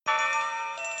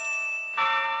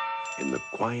In the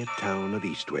quiet town of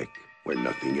Eastwick, where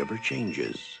nothing ever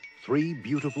changes, three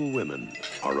beautiful women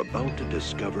are about to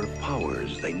discover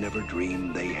powers they never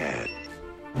dreamed they had.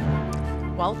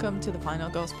 Welcome to the Final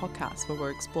Girls podcast, where we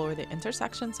explore the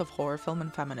intersections of horror film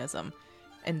and feminism.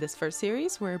 In this first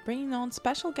series, we're bringing on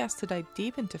special guests to dive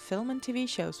deep into film and TV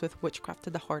shows with witchcraft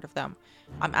at the heart of them.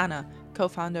 I'm Anna,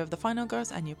 co-founder of the Final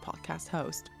Girls and your podcast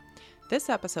host. This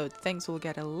episode, things will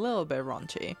get a little bit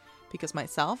raunchy, because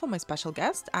myself and my special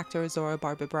guest, actor Isaura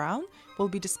Barbé-Brown, will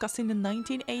be discussing the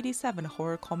 1987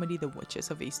 horror comedy The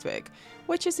Witches of Eastwick,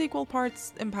 which is equal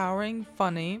parts empowering,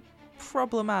 funny,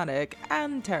 problematic,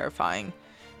 and terrifying.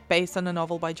 Based on a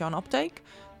novel by John Updike,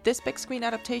 this big screen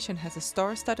adaptation has a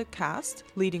star-studded cast,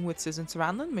 leading with Susan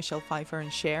Sarandon, Michelle Pfeiffer,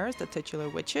 and Cher as the titular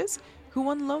witches,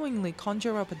 who unknowingly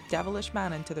conjure up a devilish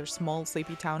man into their small,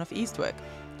 sleepy town of Eastwick.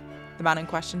 The man in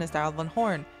question is Daryl Van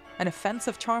Horn, an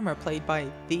offensive charmer played by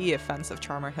the offensive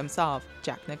charmer himself,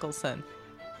 Jack Nicholson.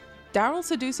 Daryl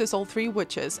seduces all three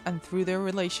witches, and through their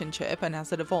relationship and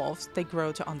as it evolves, they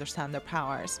grow to understand their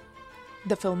powers.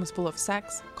 The film is full of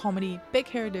sex, comedy, big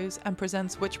hairdos, and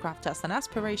presents witchcraft as an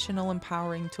aspirational,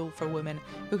 empowering tool for women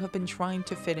who have been trying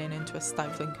to fit into a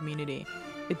stifling community.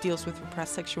 It deals with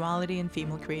repressed sexuality and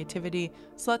female creativity,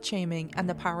 slut-shaming, and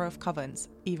the power of covens,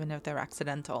 even if they're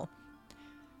accidental.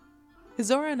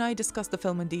 Isaura and I discussed the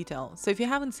film in detail, so if you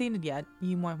haven't seen it yet,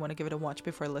 you might want to give it a watch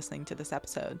before listening to this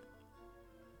episode.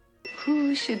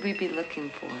 Who should we be looking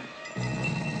for?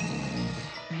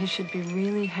 He should be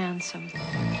really handsome.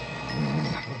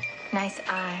 Nice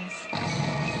eyes.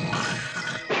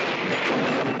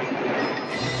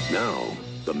 Now,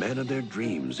 the man of their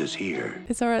dreams is here.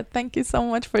 Isaura, thank you so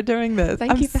much for doing this.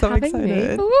 Thank you for having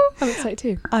me. Ooh, I'm excited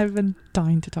too. I've been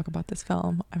dying to talk about this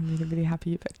film. I'm really, really happy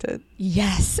you picked it.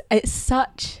 Yes, it's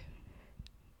such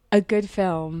a good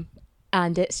film.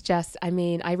 And it's just, I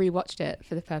rewatched it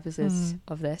for the purposes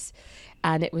of this.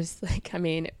 And it was like,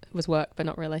 it was work, but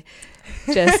not really.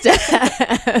 Just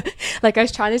like I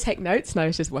was trying to take notes and I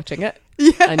was just watching it.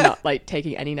 Yeah. And not like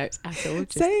taking any notes at all.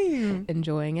 Just Same.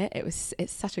 Enjoying it.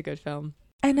 It's such a good film.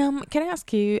 And can I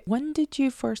ask you, when did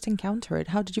you first encounter it?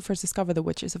 How did you first discover The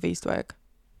Witches of Eastwick?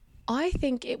 I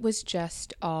think it was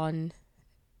just on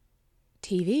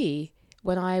TV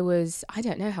when I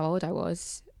don't know how old I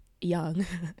was. Young,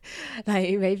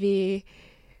 like maybe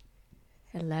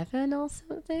 11 or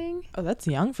something. Oh, that's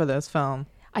young for this film.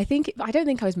 I don't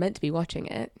think I was meant to be watching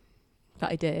it,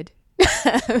 but I did.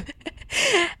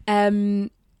 And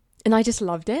I just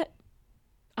loved it.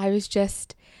 I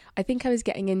think I was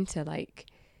getting into like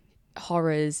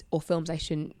horrors or films I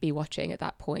shouldn't be watching at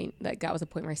that point. Like that was a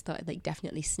point where I started like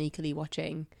definitely sneakily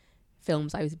watching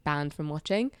films I was banned from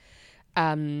watching.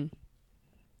 And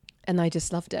I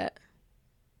just loved it.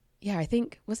 Yeah, I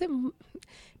think, was it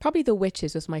probably The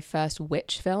Witches was my first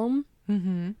witch film.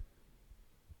 Mm-hmm.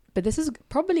 But this is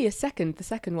probably the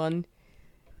second one.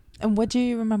 And what do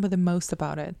you remember the most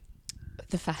about it?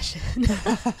 The fashion.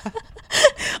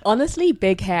 Honestly,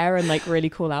 big hair and like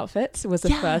really cool outfits was the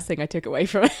first thing I took away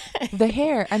from it. The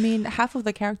hair. Half of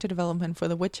the character development for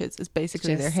the witches is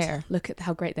basically their hair. Look at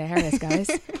how great their hair is,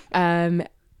 guys. I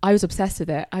was obsessed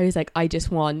with it. I was like, I just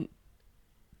want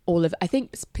I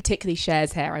think particularly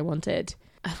Cher's hair I wanted.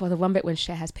 Well, the one bit when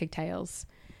Cher has pigtails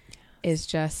is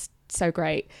just so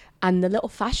great. And the little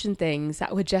fashion things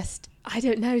that were just, I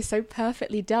don't know, so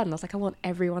perfectly done. I was like, I want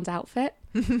everyone's outfit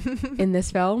in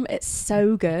this film. It's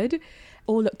so good.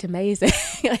 All looked amazing.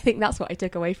 I think that's what I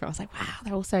took away from it. I was like, wow,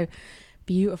 they're all so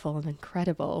beautiful and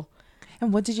incredible.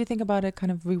 And what did you think about it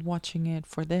kind of rewatching it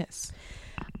for this?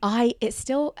 I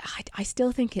still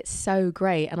think it's so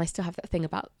great. And I still have that thing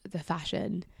about the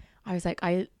fashion. I was like,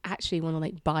 I actually want to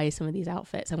like buy some of these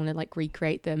outfits. I want to like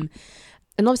recreate them.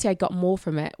 And obviously I got more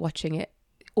from it watching it.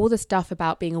 All the stuff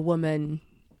about being a woman,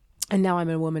 and now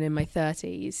I'm a woman in my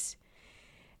 30s,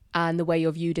 and the way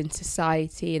you're viewed in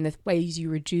society and the ways you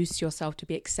reduce yourself to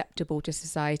be acceptable to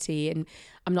society. And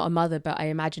I'm not a mother, but I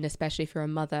imagine especially if you're a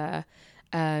mother,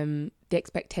 the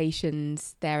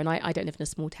expectations there. And I don't live in a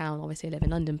small town. Obviously I live in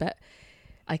London, but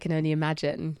I can only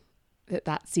imagine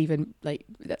that's even like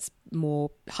that's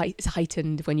more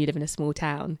heightened when you live in a small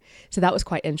town. So that was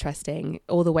quite interesting,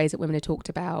 all the ways that women are talked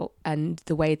about and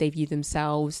the way they view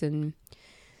themselves, and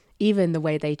even the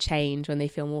way they change when they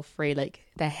feel more free, like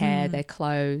their hair, their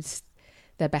clothes,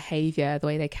 their behavior, the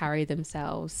way they carry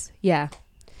themselves. Yeah,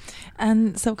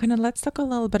 And so kind of let's talk a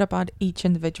little bit about each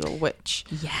individual witch.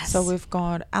 Yes. So we've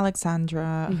got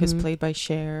Alexandra, who's played by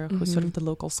Cher, who's sort of the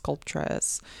local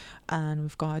sculptress. And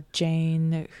we've got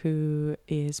Jane, who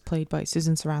is played by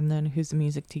Susan Sarandon, who's the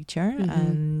music teacher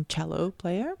and cello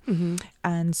player.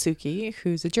 And Suki,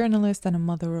 who's a journalist and a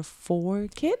mother of 4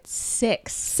 kids.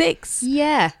 6.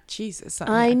 Yeah. Jesus.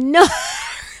 I know.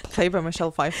 Played by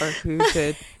Michelle Pfeiffer, who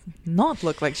did not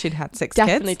look like she'd had 6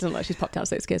 Definitely kids. doesn't look like she's popped out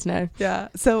 6 kids, no. Yeah.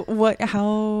 So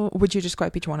how would you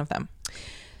describe each one of them?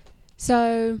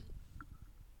 So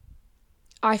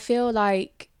I feel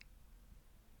like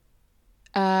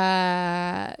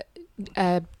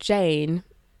Jane,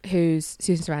 who's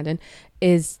Susan Sarandon,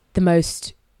 is the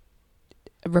most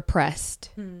repressed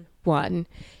one.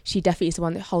 She definitely is the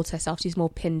one that holds herself. She's more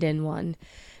pinned in one,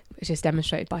 which is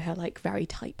demonstrated by her like very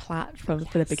tight plait for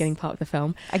the beginning part of the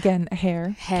film. Again,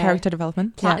 hair. Character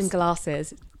development. Plait and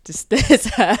glasses. Just this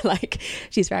her, like,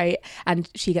 she's very, and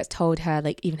she gets told her,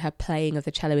 like, even her playing of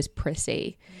the cello is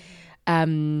prissy.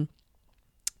 So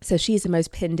she's the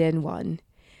most pinned in one,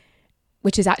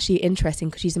 which is actually interesting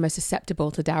because she's the most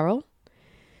susceptible to Daryl.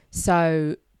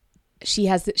 So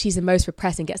she's the most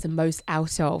repressed and gets the most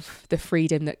out of the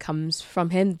freedom that comes from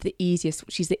him.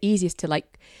 She's the easiest to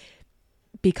like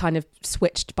be kind of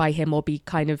switched by him or be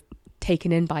kind of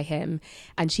taken in by him.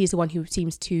 And she's the one who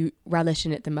seems to relish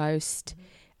in it the most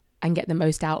and get the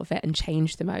most out of it and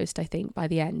change the most, I think, by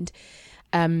the end.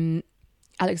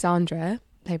 Alexandra,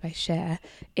 played by Cher,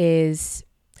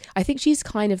 I think she's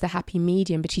kind of the happy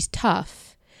medium, but she's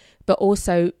tough, but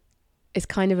also is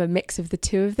kind of a mix of the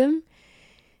two of them.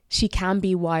 She can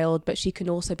be wild, but she can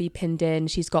also be pinned in.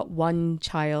 She's got 1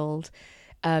 child,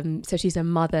 so she's a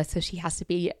mother, so she has to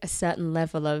be a certain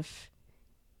level of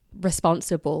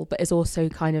responsible, but is also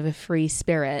kind of a free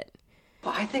spirit.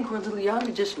 Well, I think we're a little young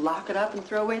to just lock it up and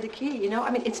throw away the key, you know?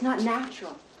 I mean, it's not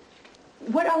natural.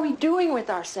 What are we doing with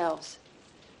ourselves?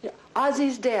 Yeah,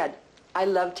 Ozzy's dead. I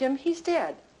loved him. He's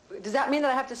dead. Does that mean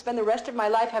that I have to spend the rest of my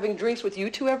life having drinks with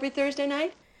you 2 every Thursday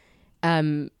night?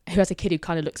 Who has a kid who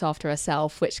kind of looks after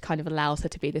herself, which kind of allows her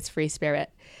to be this free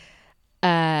spirit.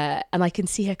 And I can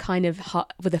see her kind of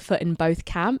with a foot in both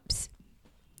camps.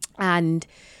 And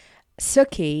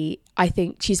Suki, I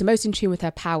think she's the most in tune with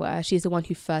her power. She's the one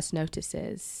who first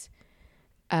notices.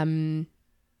 When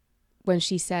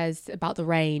she says about the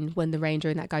rain, when the rain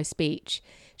during that guy's speech,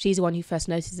 she's the one who first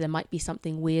notices there might be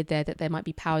something weird there, that there might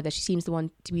be power there. She seems to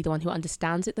be the one who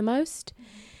understands it the most.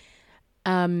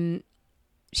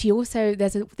 She also,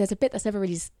 there's a bit that's never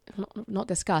really not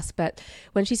discussed, but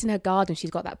when she's in her garden,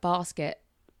 she's got that basket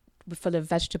full of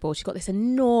vegetables. She's got this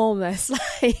enormous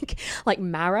like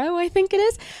marrow, I think it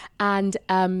is, and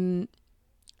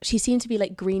she seems to be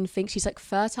like green things. She's like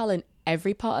fertile in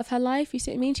every part of her life. You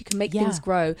see what I mean? She can make things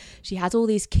grow. She has all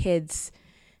these kids.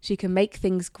 She can make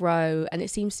things grow, and it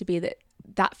seems to be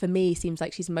that for me seems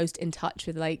like she's most in touch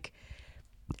with like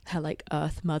her like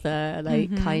earth mother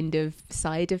kind of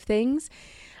side of things.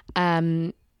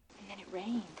 And then it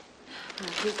rained.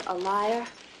 He's a liar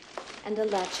and a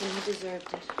lech, and he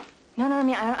deserved it. No, I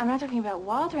mean, I'm not talking about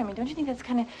Walter. I mean, don't you think that's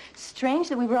kind of strange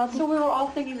that we were all... So we were all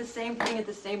thinking the same thing at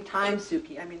the same time,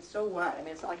 Suki. I mean, so what? I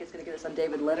mean, it's not like it's going to get us on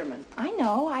David Letterman. I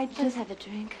know, Let us have a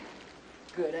drink.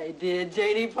 Good idea,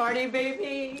 Janie. Party,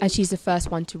 baby. And she's the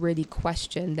first one to really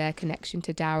question their connection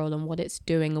to Daryl and what it's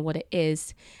doing and what it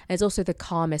is. And it's also the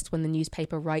calmest when the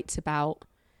newspaper writes about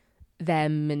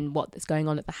them and what's going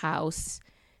on at the house.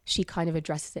 She kind of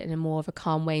addresses it in a more of a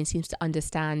calm way and seems to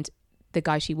understand the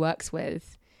guy she works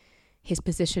with, his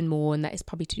position more, and that is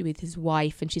probably to do with his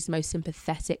wife, and she's the most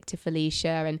sympathetic to Felicia.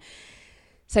 And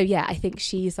so yeah, I think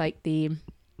she's like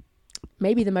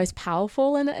maybe the most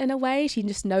powerful in a way. She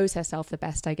just knows herself the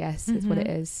best, I guess, is what it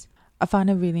is. I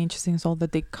find it really interesting as well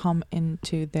that they come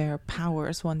into their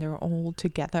powers when they're all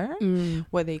together,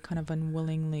 where they kind of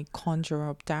unwillingly conjure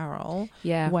up Daryl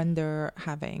when they're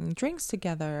having drinks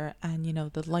together, and you know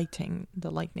the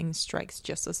lightning strikes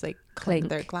just as they clink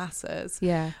their glasses.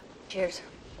 Yeah. Cheers.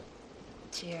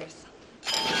 Cheers.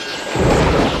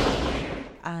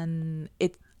 And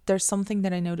there's something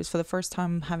that I noticed for the first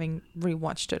time having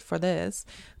rewatched it for this,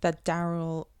 that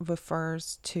Daryl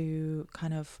refers to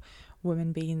kind of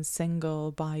women being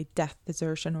single by death,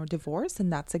 desertion, or divorce,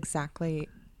 and that's exactly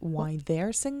why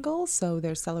they're single. So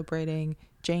they're celebrating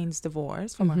Jane's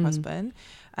divorce from her husband,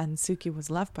 and Suki was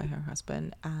left by her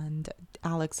husband, and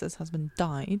Alex's husband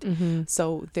died.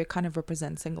 So they kind of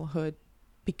represent singlehood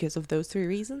because of those 3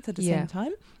 reasons at the same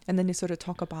time. And then they sort of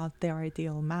talk about their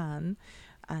ideal man,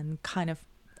 and kind of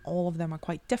all of them are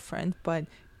quite different, but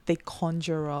they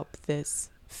conjure up this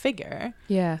figure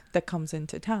that comes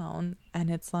into town, and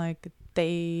it's like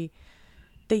they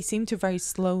they seem to very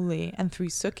slowly, and through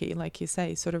Suki, like you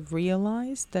say, sort of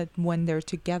realize that when they're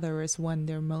together is when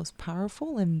they're most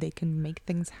powerful and they can make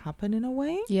things happen in a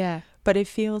way. Yeah. But it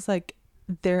feels like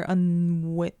they're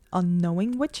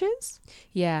unknowing witches.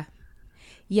 Yeah.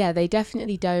 Yeah, they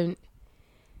definitely don't.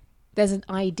 There's an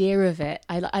idea of it.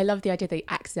 I love the idea they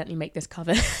accidentally make this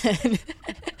cover.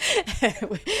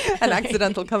 An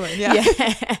accidental cover, yeah.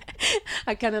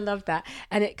 I kind of love that.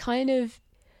 And it kind of,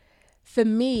 for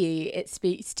me, it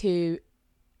speaks to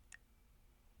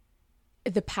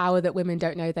the power that women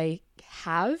don't know they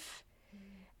have.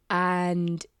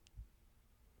 And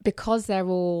because they're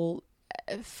all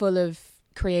full of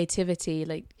creativity,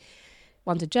 like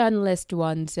one's a journalist,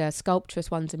 one's a sculptress,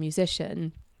 one's a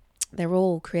musician, they're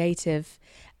all creative,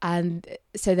 and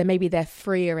so they're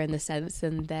freer in the sense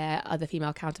than their other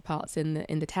female counterparts in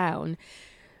the town.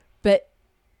 But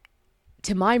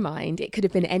to my mind, it could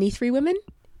have been any three women.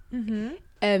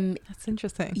 That's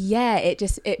interesting. Yeah, it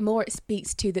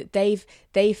speaks to that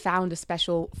they've found a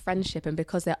special friendship, and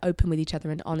because they're open with each other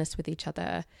and honest with each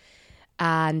other,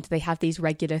 and they have these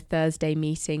regular Thursday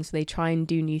meetings, so they try and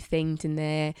do new things, and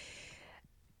they're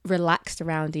relaxed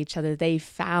around each other. They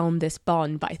found this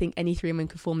bond, but I think any three women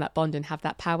could form that bond and have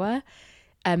that power.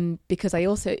 Because I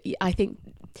think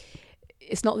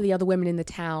it's not that the other women in the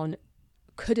town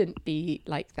couldn't be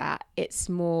like that. It's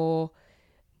more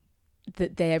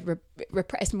that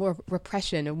it's more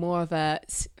repression, or more of a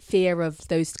fear of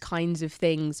those kinds of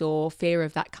things, or fear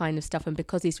of that kind of stuff. And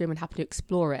because these women happen to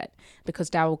explore it, because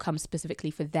Daryl comes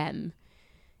specifically for them,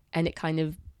 and it kind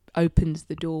of opens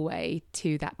the doorway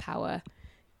to that power,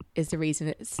 is the reason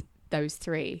it's those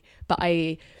three. But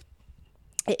it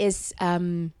is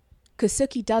because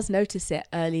Suki does notice it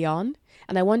early on,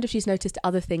 and I wonder if she's noticed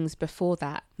other things before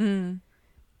that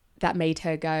that made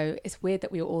her go, it's weird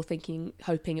that we were all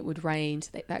hoping it would rain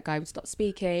so that guy would stop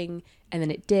speaking, and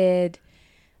then it did.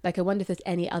 Like, I wonder if there's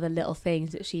any other little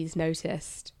things that she's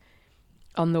noticed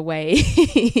on the way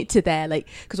to there, like,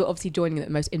 because we're obviously joining at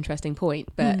the most interesting point.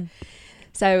 But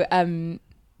so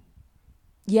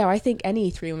yeah, I think any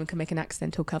three women can make an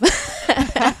accidental cover.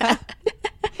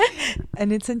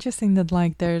 And it's interesting that,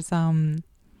 like, there's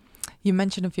you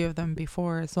mentioned a few of them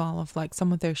before as well, of like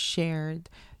some of their shared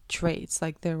traits,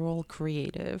 like they're all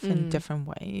creative in different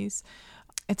ways.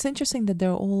 It's interesting that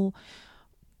they're all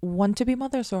want to be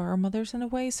mothers or are mothers in a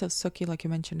way. So Suki, like you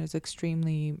mentioned, is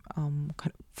extremely kind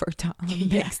of fertile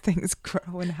and makes things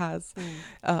grow and has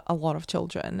a lot of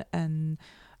children. And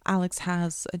Alex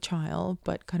has a child,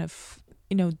 but kind of,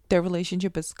 you know, their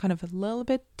relationship is kind of a little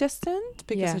bit distant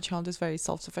because the child is very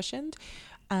self-sufficient.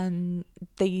 And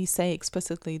they say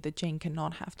explicitly that Jane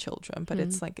cannot have children, but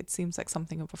it's like, it seems like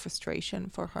something of a frustration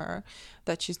for her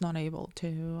that she's not able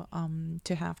to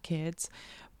have kids.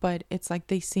 But it's like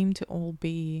they seem to all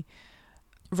be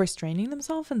restraining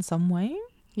themselves in some way,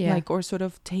 like, or sort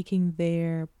of taking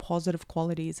their positive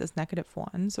qualities as negative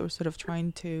ones, or sort of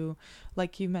trying to,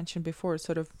 like you mentioned before,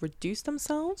 sort of reduce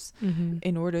themselves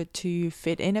in order to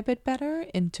fit in a bit better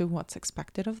into what's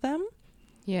expected of them.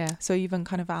 Yeah. So even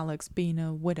kind of Alex being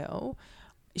a widow,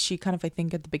 she kind of, I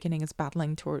think at the beginning, is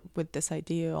battling with this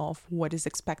idea of what is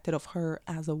expected of her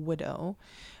as a widow.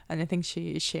 And I think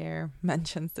Cher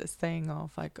mentions this thing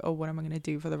of like, oh, what am I going to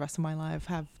do for the rest of my life?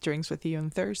 Have drinks with you on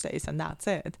Thursdays, and that's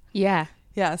it. Yeah.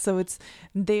 Yeah. So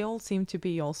they all seem to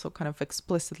be also kind of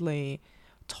explicitly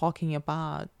talking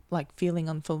about like feeling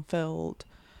unfulfilled,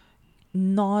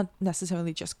 not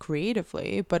necessarily just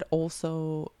creatively, but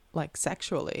also like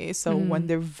sexually. So when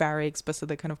they're very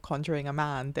explicitly kind of conjuring a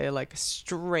man, they're like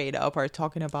straight up are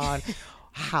talking about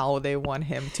how they want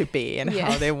him to be and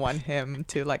how they want him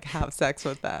to like have sex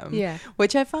with them,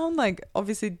 which I found, like,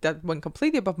 obviously that went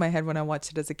completely above my head when I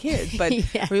watched it as a kid, but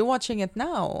rewatching it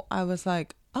now, I was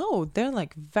like, oh, they're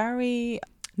like very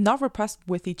not repressed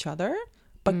with each other,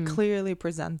 but clearly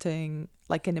presenting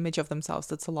like an image of themselves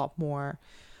that's a lot more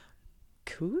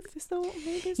couth, is the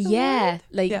word?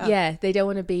 They don't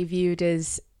want to be viewed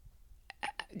as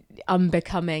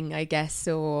unbecoming, I guess,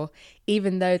 or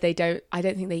even though I don't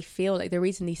think they feel like, the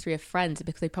reason these three are friends is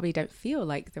because they probably don't feel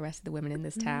like the rest of the women in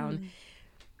this town,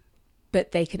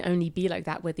 but they can only be like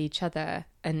that with each other,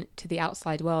 and to the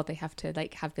outside world they have to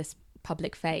like have this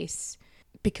public face,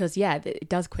 because it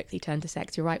does quickly turn to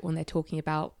sex. You're right, when they're talking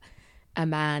about a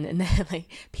man, and then like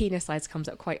penis size comes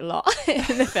up quite a lot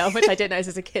in the film, which I didn't notice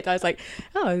as a kid. I was like,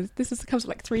 oh, comes up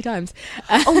like 3 times.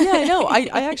 Oh yeah, I know.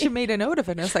 I actually made a note of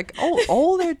it, and I was like, oh,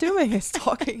 all they're doing is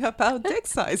talking about dick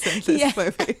size in this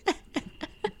movie.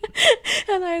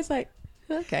 And I was like,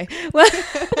 Okay. Well,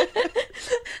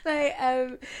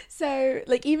 so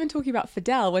even talking about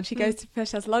Fidel, when she goes to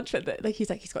finish has lunch with it, he's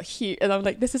got huge, and I'm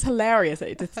like, this is hilarious.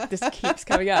 This keeps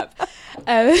coming up.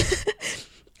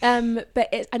 And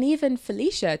even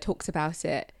Felicia talks about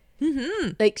it.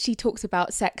 Mm-hmm. She talks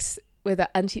about sex with her,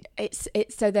 and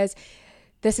so there's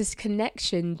this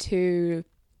connection to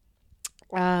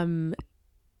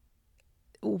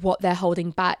what they're holding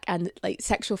back, and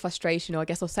sexual frustration, or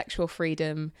sexual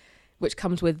freedom, which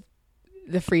comes with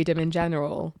the freedom in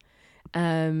general,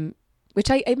 which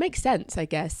it makes sense, I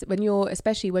guess,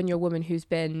 especially when you're a woman who's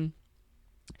been,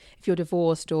 if you're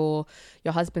divorced or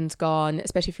your husband's gone,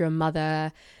 especially if you're a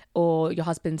mother or your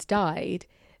husband's died,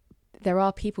 there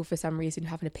are people for some reason who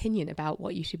have an opinion about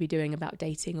what you should be doing about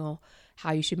dating, or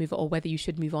how you should move on, or whether you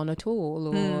should move on at all,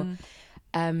 or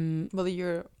whether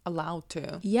you're allowed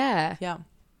to. Yeah.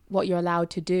 What you're allowed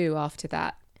to do after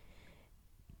that.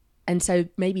 And so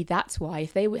maybe that's why,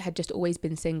 if they had just always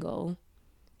been single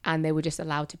and they were just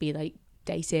allowed to be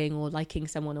dating or liking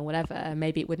someone or whatever,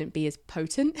 maybe it wouldn't be as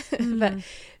potent. But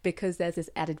because there's this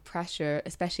added pressure,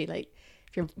 especially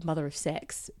if you're a mother of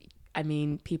 6, I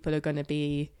mean, people are going to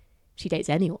be, she dates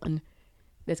anyone,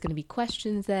 there's going to be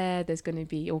questions there's going to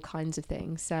be all kinds of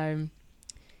things. So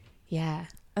yeah.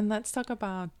 And let's talk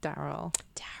about Daryl.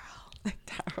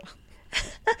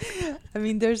 I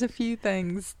mean, there's a few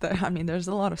things there's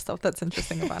a lot of stuff that's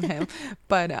interesting about him,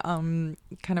 but kind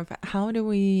of, how do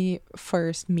we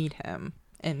first meet him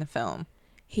in the film?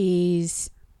 He's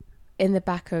in the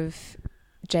back of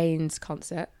Jane's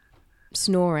concert,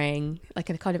 snoring, a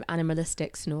kind of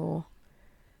animalistic snore,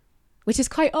 which is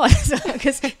quite odd,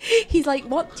 because he's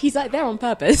what? He's there on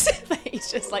purpose, but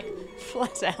he's just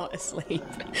flat out asleep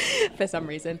for some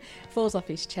reason, falls off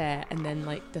his chair, and then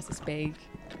does this big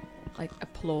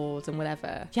applause and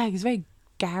whatever. Yeah, he's very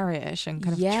garish and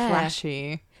kind of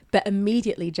trashy. But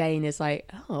immediately Jane is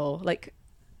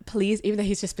please, even though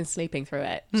he's just been sleeping through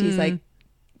it, she's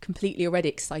completely already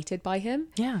excited by him.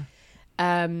 Yeah.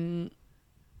 And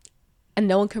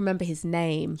no one can remember his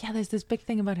name. Yeah, there's this big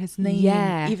thing about his name.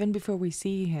 Yeah. Even before we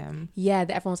see him. Yeah,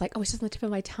 that everyone's oh, it's just on the tip of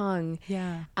my tongue.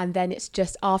 Yeah. And then it's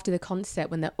just after the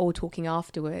concert when they're all talking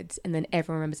afterwards, and then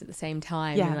everyone remembers at the same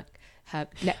time. Yeah. And her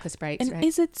necklace breaks. And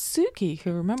is it Suki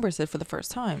who remembers it for the first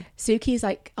time? Suki's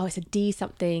oh, it's a D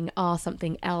something, R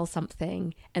something, L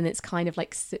something. And it's kind of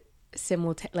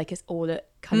simultaneous, it's all at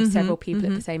kind of several people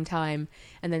at the same time.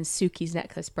 And then Suki's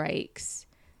necklace breaks,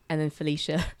 and then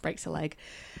Felicia breaks a leg.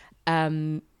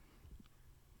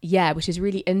 Which is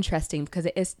really interesting, because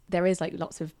there is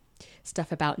lots of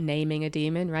stuff about naming a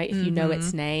demon, right? If you know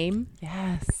its name.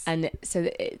 Yes. And so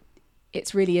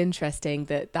it's really interesting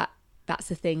that's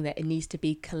the thing, that it needs to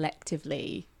be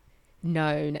collectively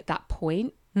known at that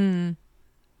point. I'm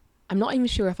not even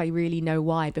sure if I really know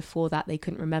why before that they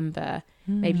couldn't remember.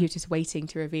 Maybe he was just waiting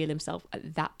to reveal himself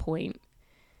at that point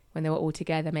when they were all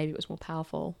together. Maybe it was more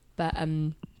powerful. But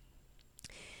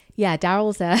yeah,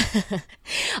 Daryl's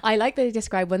I like that they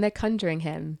describe when they're conjuring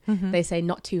him, they say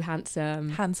not too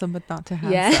handsome but not too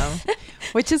handsome.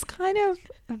 Which is kind of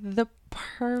the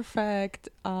perfect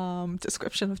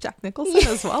description of Jack Nicholson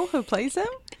as well, who plays him.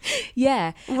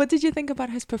 Yeah. What did you think about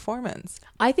his performance?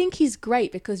 I think he's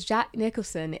great, because Jack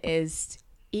Nicholson is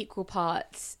equal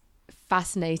parts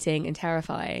fascinating and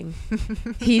terrifying.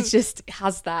 He just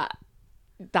has that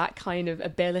kind of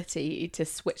ability to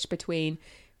switch between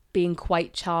being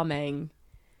quite charming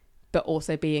but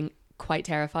also being quite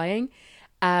terrifying.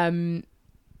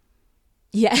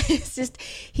 It's just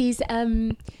he's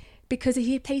because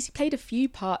he played a few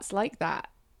parts like that,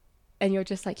 and you're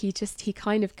just he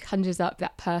kind of conjures up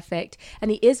that perfect,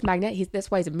 and he is magnetic. That's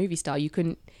why he's a movie star.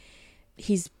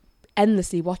 He's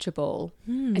endlessly watchable,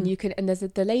 and there's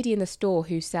the lady in the store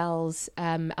who sells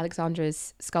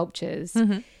Alexandra's sculptures,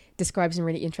 describes in a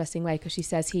really interesting way, because she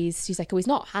says she's oh, he's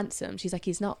not handsome. She's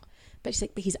he's not, but she's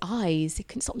but his eyes, he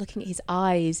couldn't stop looking at his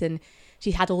eyes, and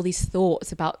she had all these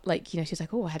thoughts about she's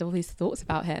oh, I had all these thoughts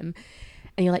about him,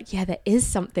 and you're yeah, there is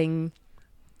something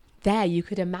there. You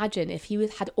could imagine if he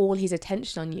had all his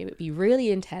attention on you, it'd be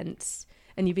really intense,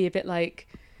 and you'd be a bit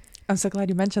I'm so glad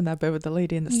you mentioned that bit with the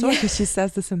lady in the store, because she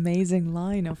says this amazing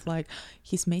line of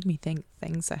he's made me think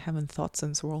things I haven't thought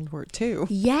since World War II.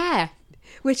 Yeah,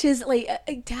 which is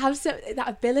to have that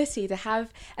ability to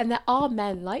have, and there are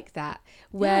men like that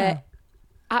where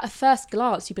at a first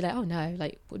glance you'd be oh no,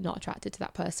 we're not attracted to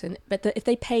that person, but if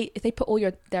they put all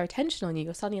their attention on you,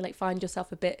 you'll suddenly find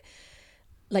yourself a bit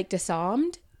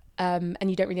disarmed, and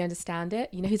you don't really understand it.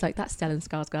 He's that's Stellan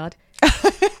Skarsgård.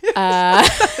 That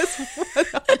is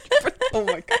 100%. Oh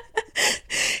my god.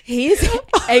 He's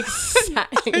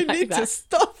exactly I like need that. to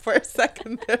stop for a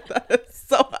second there. That is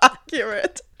so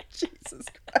accurate. Jesus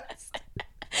Christ.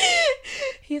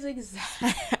 He's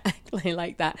exactly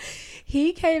like that.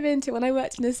 He came into, when I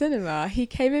worked in a cinema, he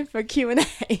came in for a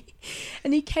Q&A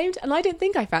and he came to, and I didn't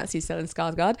think I fancied Stellan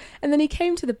Skarsgård, and then he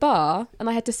came to the bar and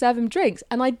I had to serve him drinks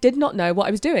and I did not know what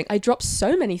I was doing. I dropped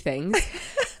so many things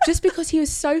just because he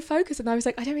was so focused, and I was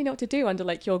like, I don't really know what to do under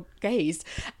like your gaze.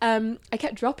 I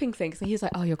kept dropping things and he was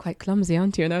like, oh, you're quite clumsy,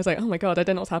 aren't you? And I was like, oh my God, I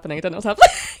don't know what's happening. I don't know what's happening.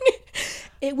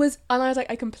 It was, and I was like,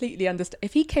 I completely understand.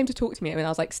 If he came to talk to me and I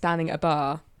was like standing at a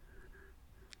bar,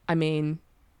 I mean,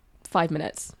 5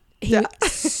 minutes. He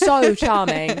was so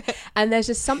charming. And there's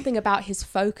just something about his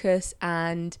focus,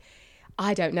 and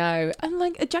I don't know. And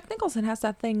like Jack Nicholson has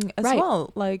that thing as Right.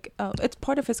 well. Like it's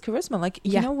part of his charisma. Like,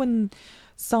 you Yeah. know, when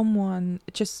someone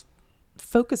just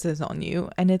focuses on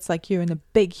you and it's like you're in a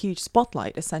big, huge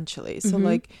spotlight, essentially. So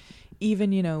like,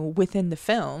 even, you know, within the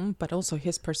film, but also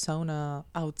his persona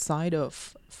outside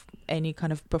of any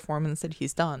kind of performance that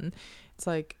he's done, it's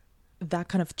like that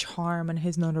kind of charm and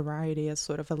his notoriety as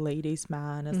sort of a ladies'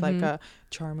 man, as like a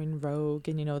charming rogue.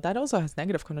 And, you know, that also has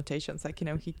negative connotations. Like, you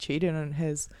know, he cheated on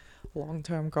his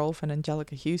long-term girlfriend,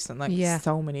 Angelica Houston, like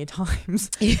so many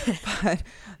times. But at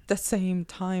the same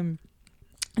time,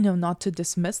 you know, not to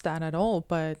dismiss that at all,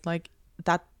 but like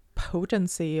that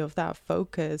potency of that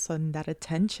focus and that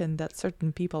attention that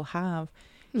certain people have,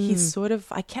 he's sort of,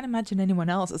 I can't imagine anyone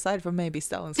else aside from maybe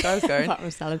Stellan Skarsgård Apart from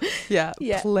Stellan. yeah,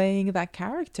 playing that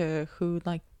character who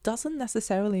like doesn't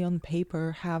necessarily on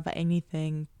paper have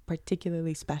anything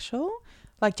particularly special.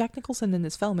 Like Jack Nicholson in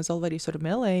this film is already sort of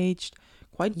middle-aged,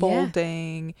 quite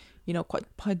balding, you know, quite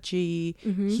pudgy.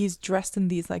 He's dressed in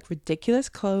these like ridiculous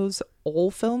clothes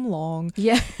all film long.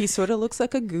 Yeah. He sort of looks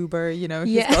like a goober, you know.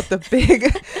 He's got the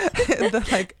big, the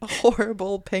like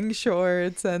horrible pink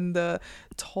shorts and the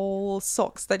tall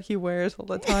socks that he wears all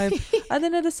the time. And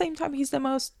then at the same time, he's the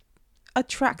most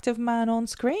attractive man on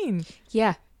screen.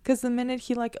 Yeah. Because the minute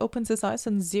he like opens his eyes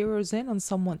and zeroes in on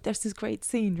someone, there's this great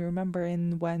scene, remember,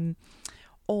 in when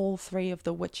all three of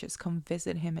the witches come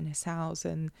visit him in his house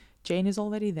and Jane is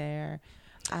already there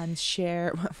and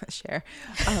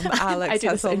Alex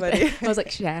has already I was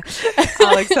like, Cher.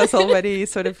 Alex has already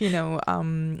sort of, you know,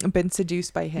 been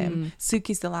seduced by him.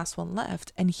 Suki's the last one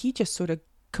left and he just sort of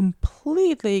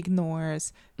completely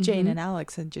ignores Jane and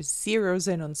Alex and just zeroes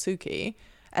in on Suki.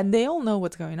 And they all know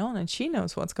what's going on and she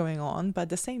knows what's going on. But at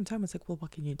the same time, it's like, well,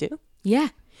 what can you do? Yeah.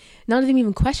 None of them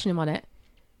even question him on it.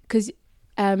 Because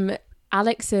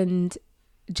Alex and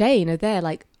Jane are there,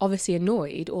 like, obviously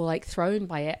annoyed or, like, thrown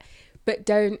by it, but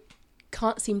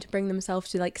can't seem to bring themselves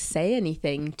to, like, say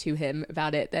anything to him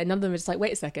about it. None of them are just like,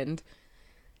 wait a second.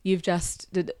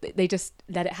 They just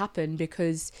let it happen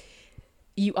because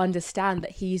you understand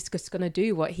that he's just going to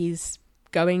do what he's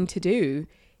going to do.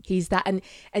 He's that. And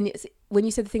it's, when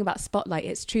you said the thing about spotlight,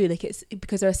 it's true. Like, it's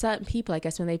because there are certain people, I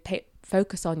guess, when they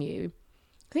focus on you.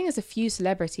 I think there's a few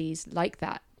celebrities like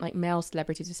that, like male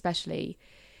celebrities especially,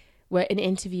 where in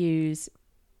interviews,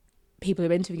 people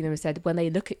who interview them have said when they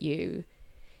look at you,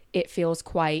 it feels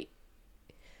quite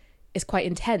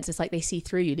intense. It's like they see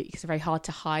through you. It's very hard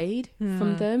to hide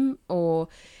from them.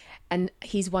 And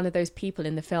he's one of those people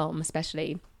in the film,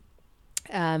 especially,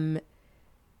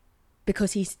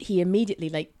 because he immediately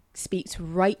like speaks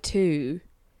right to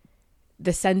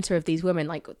the center of these women,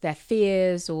 like their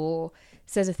fears, or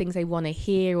says the things they want to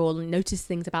hear, or notice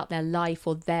things about their life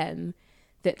or them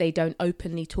that they don't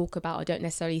openly talk about or don't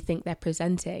necessarily think they're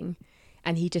presenting.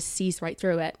 And he just sees right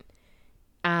through it.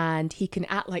 And he can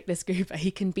act like this goober.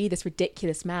 He can be this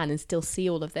ridiculous man and still see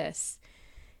all of this.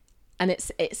 And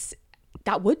it's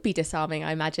that would be disarming,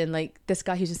 I imagine. Like, this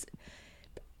guy who's just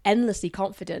endlessly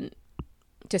confident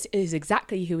just is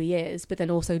exactly who he is, but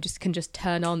then also just can just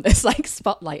turn on this like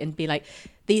spotlight and be like,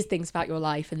 these things about your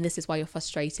life, and this is why you're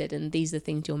frustrated, and these are the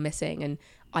things you're missing, and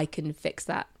I can fix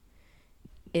that.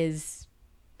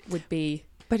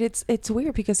 But it's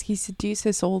weird because he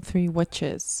seduces all three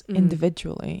witches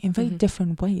individually in very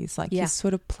different ways. Like, he's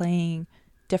sort of playing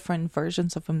different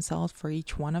versions of himself for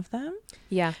each one of them.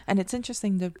 Yeah. And it's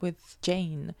interesting that with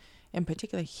Jane in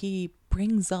particular, he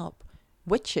brings up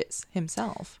witches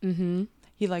himself.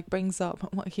 He like brings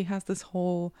up, well, he has this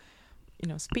whole, you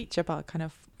know, speech about kind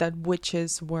of that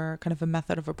witches were kind of a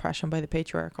method of oppression by the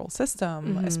patriarchal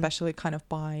system, especially kind of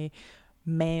by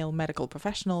male medical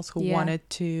professionals who wanted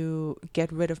to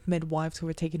get rid of midwives who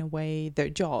were taking away their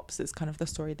jobs, is kind of the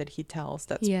story that he tells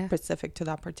that's specific to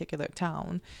that particular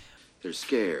town. They're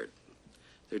scared.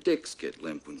 Their dicks get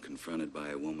limp when confronted by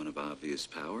a woman of obvious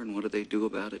power, and what do they do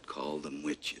about it? Call them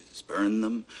witches, burn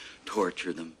them,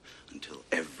 torture them, until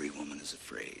every woman is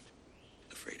afraid.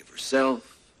 Afraid of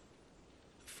herself,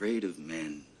 afraid of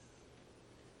men,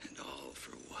 and all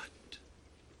for what?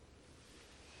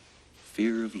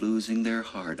 Fear of losing their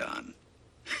heart-on.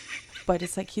 But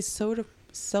it's like he's sort of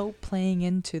so playing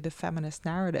into the feminist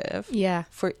narrative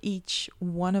for each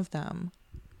one of them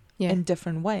in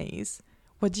different ways.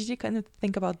 What did you kind of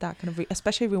think about that kind of,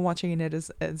 especially rewatching it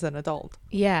as an adult?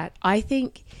 Yeah, I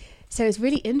think, so it's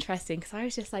really interesting because I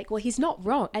was just like, well, he's not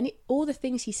wrong. And all the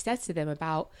things he says to them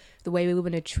about the way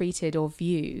women are treated or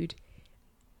viewed,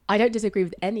 I don't disagree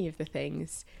with any of the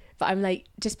things. But I'm like,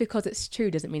 just because it's true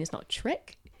doesn't mean it's not a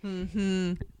trick.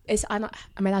 Mm-hmm. Am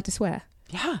I allowed to swear?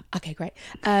 Yeah. Okay, great.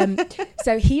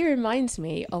 So he reminds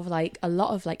me of like a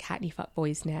lot of like hackney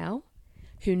fuckboys now,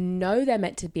 who know they're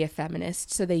meant to be a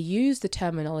feminist, so they use the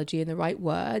terminology and the right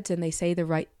words and they say the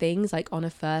right things like on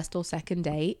a first or second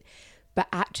date, but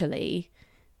actually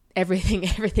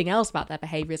everything else about their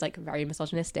behavior is like very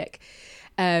misogynistic,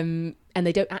 and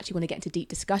they don't actually want to get into deep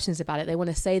discussions about it. They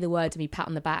want to say the words and be pat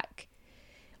on the back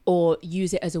or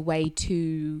use it as a way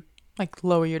to like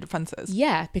lower your defenses.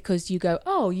 Yeah, because you go,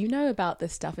 oh, you know about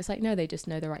this stuff. It's like, no, they just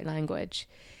know the right language.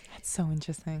 That's so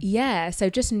interesting. Yeah, so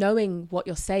just knowing what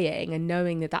you're saying and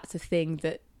knowing that that's a thing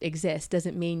that exists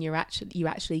doesn't mean you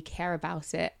actually care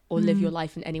about it or live your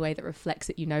life in any way that reflects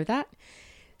that you know that.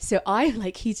 So I'm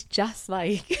like, he's just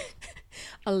like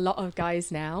a lot of guys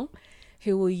now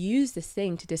who will use this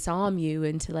thing to disarm you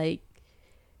and to like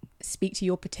speak to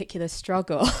your particular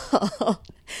struggle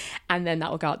and then that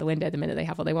will go out the window the minute they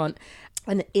have what they want.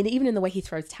 And even in the way he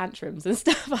throws tantrums and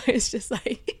stuff, I was just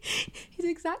like, he's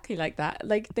exactly like that.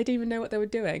 Like they didn't even know what they were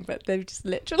doing, but they're just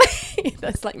literally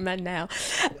that's like men now.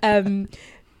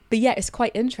 But yeah, it's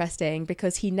quite interesting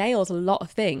because he nails a lot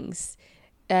of things.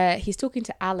 He's talking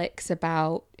to Alex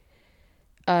about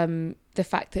the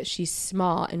fact that she's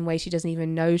smart in ways she doesn't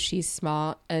even know she's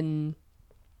smart, and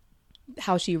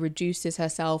how she reduces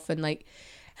herself, and like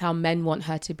how men want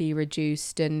her to be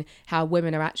reduced, and how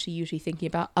women are actually usually thinking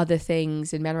about other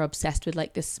things and men are obsessed with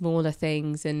like the smaller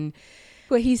things. And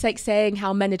where he's like saying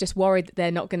how men are just worried that they're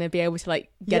not going to be able to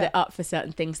like get it up for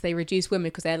certain things. They reduce women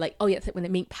because they're like, oh yeah, when they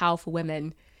meet powerful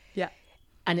women,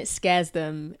 and it scares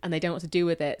them and they don't know what to do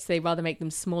with it, so they rather make them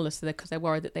smaller because they're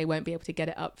worried that they won't be able to get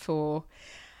it up for.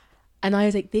 And I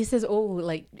was like, this is all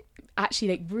like actually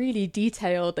like really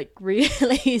detailed, like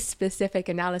really specific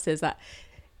analysis that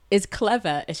is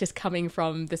clever. It's just coming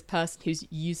from this person who's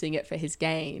using it for his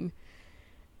gain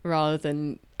rather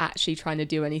than actually trying to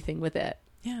do anything with it.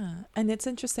 Yeah. And it's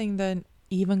interesting that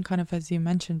even kind of as you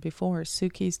mentioned before,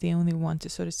 Suki's the only one to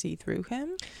sort of see through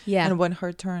him. Yeah. And when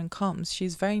her turn comes,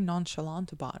 she's very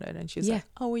nonchalant about it. And she's like,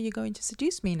 oh, are you going to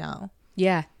seduce me now?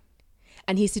 Yeah.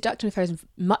 And his seduction of her is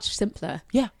much simpler.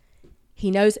 Yeah.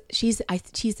 He knows she's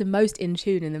the most in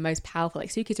tune and the most powerful. Like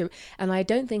Suki's, and I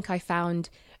don't think I found,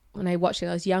 when I watched it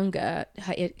when I was younger,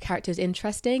 her character is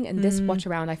interesting. And this watch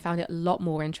around, I found it a lot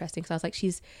more interesting because I was like,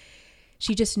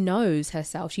 she just knows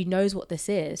herself. She knows what this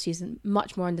is. She's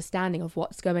much more understanding of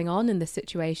what's going on in this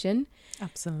situation.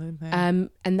 Absolutely.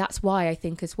 And that's why I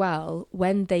think as well,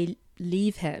 when they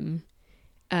leave him,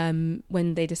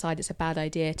 when they decide it's a bad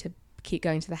idea to keep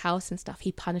going to the house and stuff,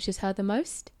 he punishes her the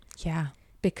most. Yeah.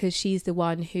 Because she's the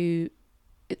one who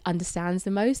understands the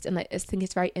most. And like, I think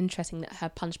it's very interesting that her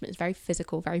punishment is very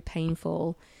physical, very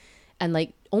painful, and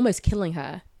like almost killing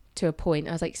her to a point.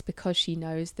 I was like, it's because she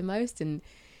knows the most. And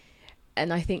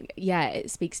I think, yeah,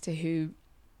 it speaks to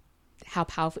how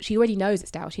powerful she already knows. It's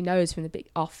Dow. She knows from the big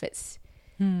off. It's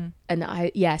and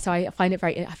so I find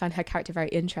her character very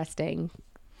interesting.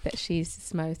 That she's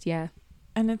the most, yeah.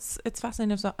 And it's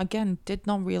fascinating. So again, did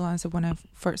not realize it when I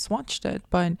first watched it,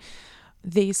 but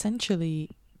they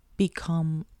essentially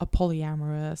become a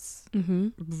polyamorous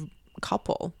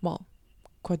couple. Well,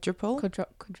 quadruple.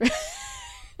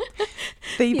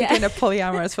 They begin a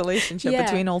polyamorous relationship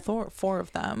between all four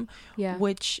of them,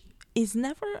 which is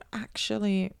never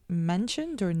actually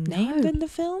mentioned or named in the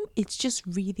film. It's just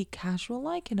really casual,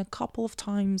 like, and a couple of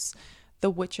times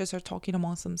the witches are talking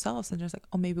amongst themselves and they're like,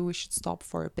 oh, maybe we should stop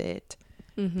for a bit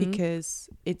because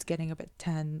it's getting a bit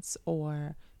tense,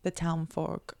 or the town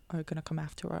folk are going to come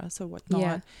after us or whatnot.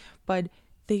 Yeah. But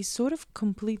they sort of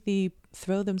completely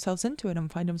throw themselves into it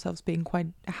and find themselves being quite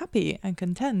happy and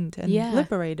content and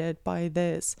liberated by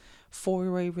this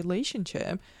four-way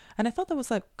relationship. And I thought that was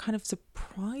like kind of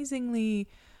surprisingly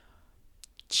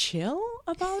chill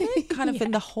about it, kind of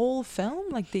in the whole film.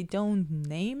 Like they don't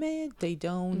name it, they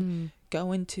don't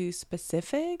go into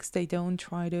specifics, they don't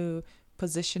try to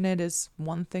position it as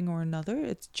one thing or another.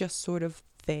 It's just sort of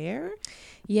there.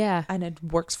 Yeah. And it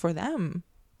works for them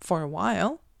for a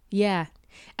while. Yeah.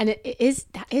 And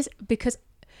that is because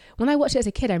when I watched it as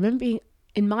a kid, I remember being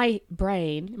in my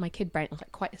kid brain, it was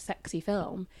like quite a sexy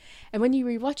film. And when you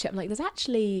rewatch it, I'm like, there's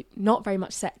actually not very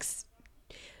much sex.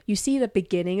 You see the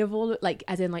beginning of all, like,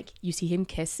 as in, like, you see him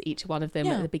kiss each one of them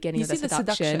at the beginning of the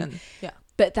seduction. Yeah.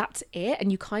 But that's it.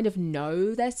 And you kind of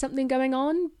know there's something going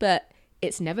on, but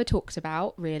it's never talked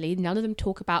about, really. None of them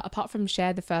talk about, apart from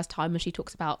Cher the first time, when she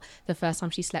talks about the first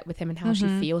time she slept with him and how she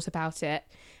feels about it.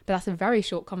 But that's a very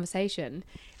short conversation.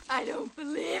 I don't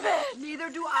believe it.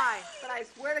 Neither do I. But I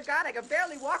swear to God, I could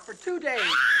barely walk for 2 days.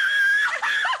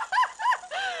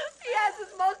 He has this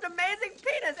most amazing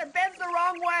penis. It bends the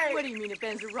wrong way. What do you mean it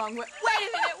bends the wrong way? Wait a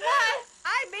minute, what?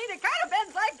 I mean, it kind of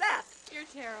bends like that. You're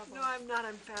terrible. No, I'm not.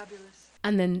 I'm fabulous.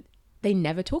 And then they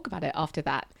never talk about it after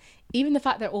that. Even the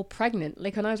fact they're all pregnant.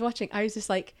 Like, when I was watching, I was just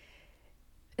like,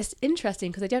 it's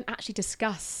interesting because they don't actually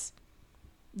discuss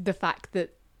the fact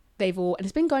that they've all, and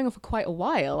it's been going on for quite a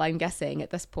while, I'm guessing, at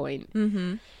this point.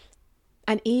 Mm-hmm.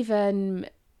 And even,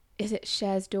 is it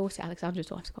Cher's daughter, Alexandra's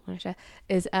daughter, I've forgotten what Cher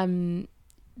is,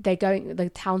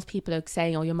 the townspeople are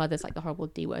saying, oh, your mother's like the horrible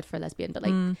D word for a lesbian, but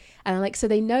like, and like, so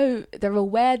they know, they're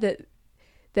aware that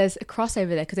there's a crossover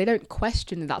there because they don't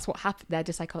question that that's what happened. They're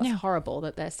just like, oh, that's horrible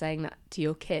that they're saying that to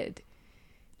your kid,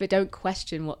 but don't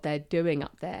question what they're doing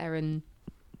up there. And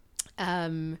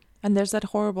there's that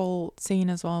horrible scene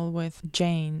as well with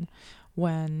Jane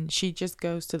when she just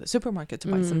goes to the supermarket to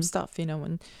buy some stuff, you know,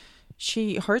 when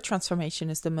her transformation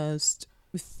is the most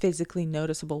physically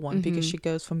noticeable one because she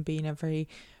goes from being a very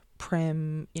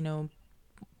prim, you know,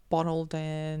 bottled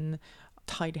in,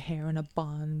 tight hair in a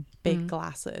bun, big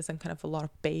glasses and kind of a lot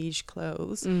of beige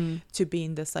clothes to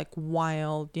being this like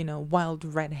wild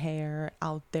red hair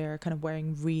out there, kind of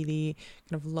wearing really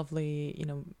kind of lovely, you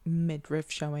know,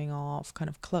 midriff showing off kind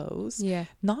of clothes. Yeah.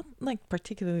 Not like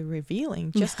particularly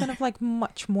revealing, just kind of like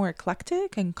much more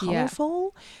eclectic and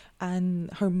colorful.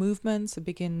 And her movements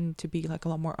begin to be like a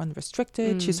lot more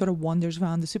unrestricted. She sort of wanders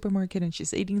around the supermarket and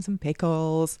she's eating some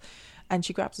pickles and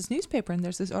she grabs this newspaper and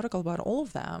there's this article about all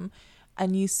of them.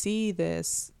 And you see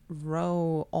this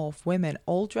row of women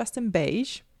all dressed in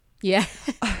beige. Yeah.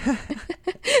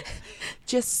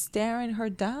 Just staring her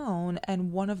down.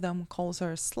 And one of them calls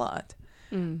her a slut.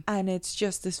 And it's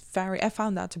just this I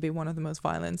found that to be one of the most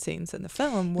violent scenes in the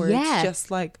film where it's just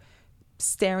like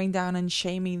staring down and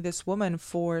shaming this woman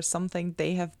for something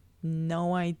they have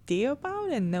no idea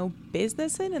about and no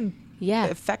business in. And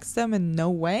it affects them in no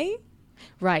way.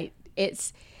 Right.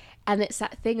 It's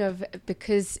that thing of,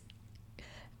 because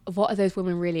what are those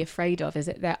women really afraid of? Is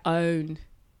it their own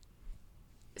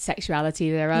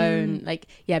sexuality, their own, like,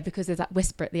 because there's that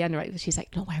whisper at the end, right? She's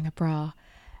like, not wearing a bra.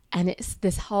 And it's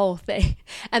this whole thing.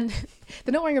 And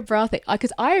the not wearing a bra thing,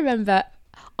 because I remember,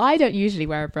 I don't usually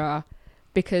wear a bra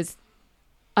because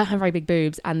I have very big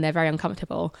boobs and they're very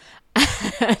uncomfortable.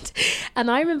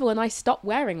 And I remember when I stopped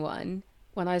wearing one,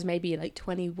 when I was maybe like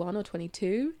 21 or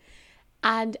 22,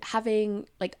 and having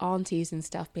like aunties and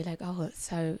stuff be like, oh, it's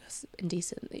so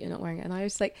indecent that you're not wearing it. And I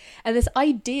was like, and this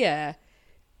idea,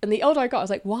 and the older I got, I was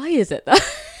like, why is it that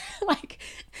like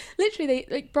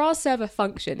literally bras serve a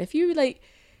function. If you like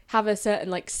have a certain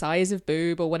like size of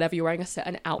boob or whatever, you're wearing a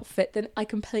certain outfit, then I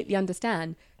completely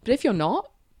understand. But if you're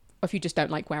not, or if you just don't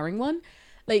like wearing one,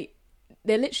 like,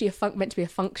 they're literally meant to be a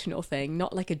functional thing,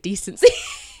 not like a decency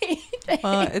thing.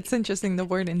 It's interesting, the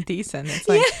word indecent. It's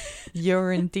like,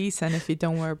 you're indecent if you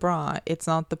don't wear a bra. It's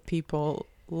not the people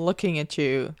looking at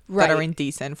you that are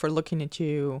indecent for looking at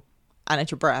you and at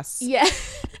your breasts. Yeah.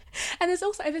 And there's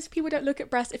also, if people don't look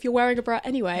at breasts if you're wearing a bra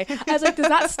anyway. I was like, does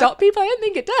that stop people? I don't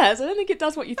think it does. I don't think it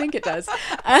does what you think it does.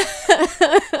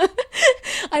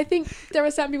 I think there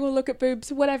are certain people who look at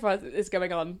boobs, whatever is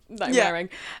going on that I'm wearing.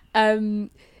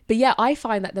 But yeah, I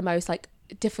find that the most like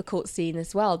difficult scene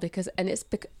as well, because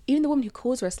even the woman who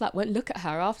calls her a slut won't look at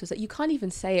her afterwards. Like, you can't even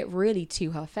say it really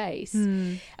to her face.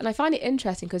 And I find it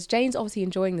interesting because Jane's obviously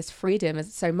enjoying this freedom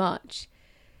so much,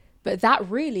 but that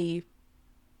really,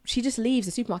 she just leaves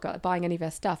the supermarket without buying any of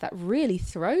her stuff. That really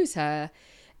throws her.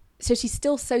 So she's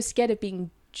still so scared of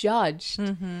being judged,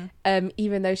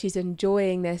 even though she's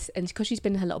enjoying this, and because she's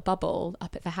been in her little bubble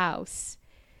up at the house,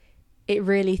 it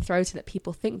really throws her that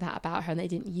people think that about her and they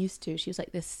didn't used to. She was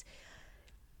like this,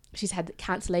 she's had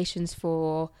cancellations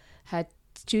for her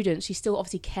students. She still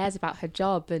obviously cares about her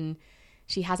job and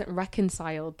she hasn't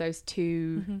reconciled those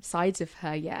two sides of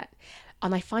her yet.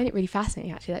 And I find it really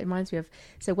fascinating, actually. That reminds me of,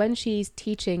 so when she's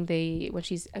conducting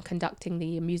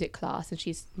the music class and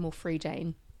she's more free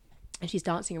Jane, and she's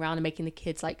dancing around and making the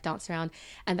kids like dance around.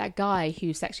 And that guy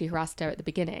who sexually harassed her at the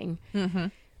beginning,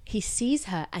 he sees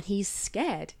her and he's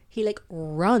scared. He like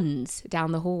runs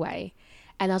down the hallway.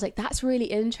 And I was like, that's really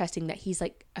interesting that he's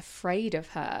like afraid of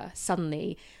her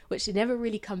suddenly, which they never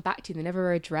really come back to, they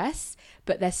never address,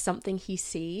 but there's something he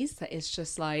sees that is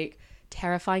just like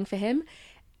terrifying for him.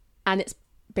 And it's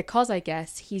because I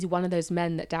guess he's one of those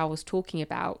men that Daryl was talking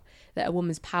about, that a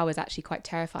woman's power is actually quite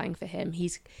terrifying for him.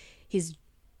 His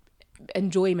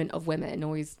enjoyment of women,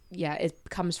 or it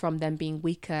comes from them being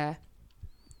weaker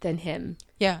than him.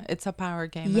 Yeah, it's a power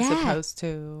game as opposed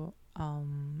to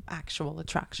actual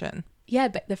attraction. Yeah,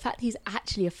 but the fact he's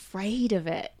actually afraid of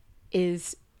it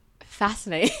is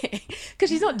fascinating, because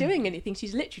she's not doing anything.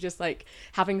 She's literally just like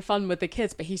having fun with the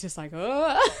kids, but he's just like,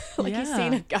 oh, like he's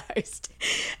seen a ghost.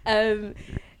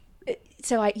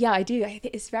 So I do. I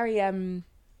think it's very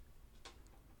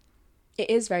it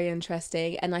is very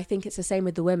interesting, and I think it's the same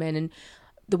with the women. And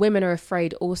the women are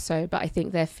afraid also, but I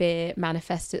think their fear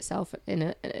manifests itself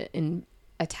in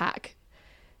attack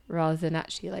rather than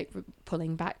actually like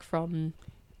pulling back from.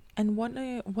 And what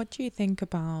do you think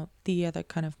about the other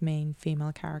kind of main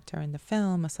female character in the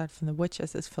film, aside from the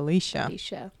witches, is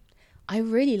Felicia? I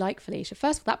really like Felicia.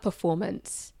 First of all, that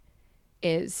performance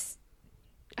is,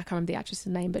 I can't remember the actress's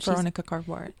name, but Veronica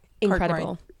Cartwright.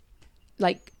 Incredible.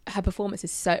 Like, her performance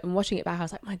is so, and watching it back, I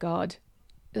was like, my God,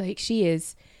 like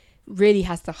really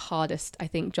has the hardest, I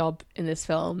think, job in this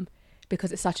film,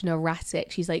 because it's such an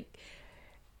erratic, she's like,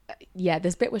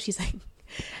 there's a bit where she's like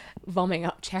vomiting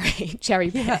up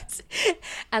cherry pits,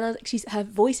 and I was like, her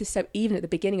voice is so even at the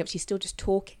beginning of, she's still just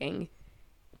talking,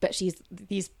 but she's,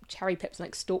 these cherry pips and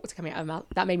like stalks coming out of her mouth.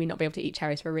 That made me not be able to eat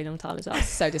cherries for a really long time as well. It's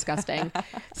so disgusting.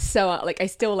 So like I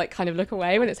still like kind of look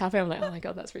away when it's happening. I'm like, oh my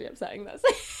God, that's really upsetting. That's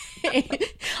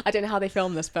I don't know how they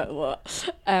filmed this, but what?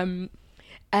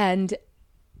 And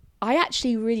I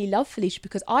actually really love Felicia,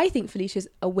 because I think Felicia's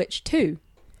a witch too.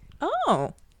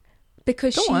 Oh.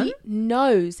 Because she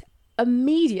knows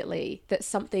immediately that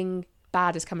something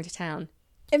bad is coming to town.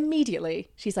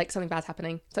 Immediately. She's like, something bad's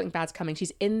happening. Something bad's coming.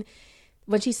 She's in...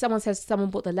 When someone says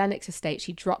someone bought the Lennox estate,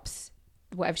 she drops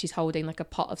whatever she's holding, like a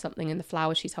pot of something in the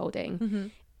flowers she's holding. Mm-hmm.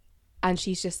 And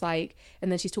she's just like...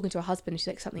 And then she's talking to her husband, and she's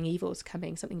like, something evil's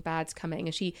coming. Something bad's coming.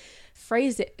 And she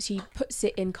phrases it... She puts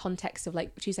it in context of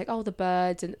like... She's like, oh, the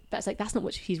birds. But it's like, that's not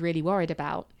what she's really worried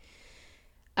about.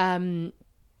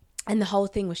 And the whole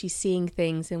thing where she's seeing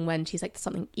things, and when she's like, there's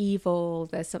something evil,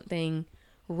 there's something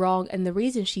wrong. And the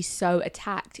reason she's so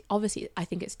attacked, obviously, I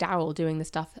think it's Daryl doing the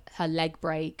stuff, her leg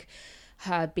break,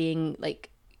 her being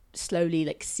like slowly,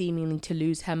 like seemingly to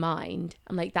lose her mind.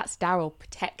 I'm like, that's Daryl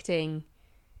protecting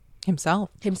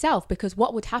himself. Because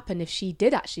what would happen if she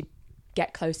did actually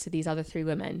get close to these other three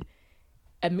women?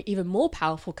 An even more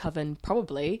powerful coven,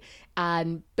 probably.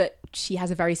 But she has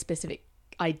a very specific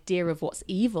idea of what's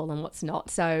evil and what's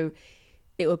not, so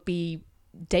it would be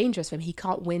dangerous for him. He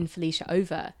can't win Felicia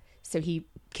over, so he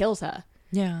kills her.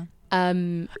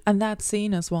 And that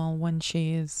scene as well, when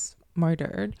she is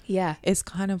murdered, is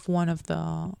kind of one of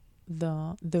the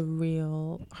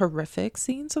real horrific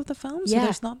scenes of the film. So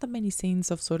there's not that many scenes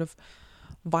of sort of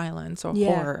violence or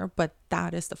horror, but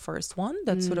that is the first one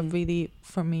that sort of really,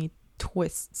 for me,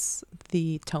 twists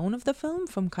the tone of the film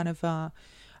from kind of a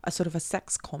sort of a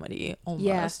sex comedy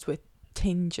almost, with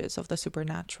tinges of the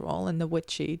supernatural and the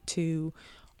witchy, to,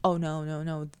 oh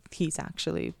no, he's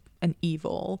actually an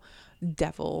evil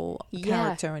devil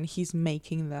character, and he's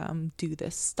making them do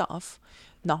this stuff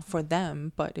not for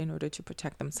them but in order to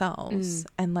protect themselves.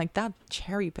 And like that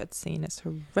cherry pit scene is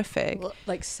horrific,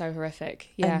 like so horrific,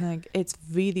 and like it's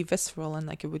really visceral, and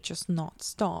like it would just not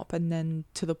stop. And then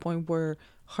to the point where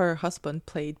her husband,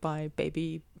 played by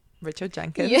baby Richard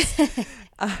Jenkins,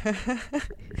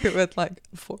 who at like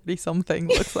 40 something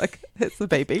looks like it's a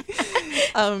baby,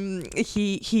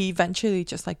 he eventually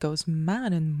just like goes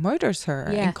mad and murders her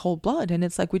in cold blood. And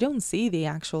it's like, we don't see the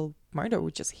actual murder,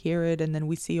 we just hear it, and then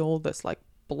we see all this like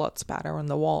blood spatter on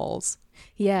the walls.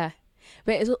 But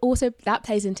it's also, that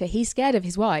plays into, he's scared of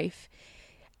his wife,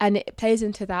 and it plays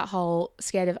into that whole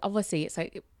scared of, obviously it's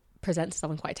like, it presents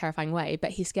someone quite a terrifying way, but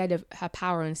he's scared of her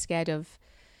power and scared of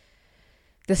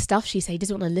the stuff she says. He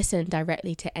doesn't want to listen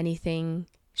directly to anything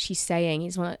she's saying. He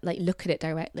doesn't want to like look at it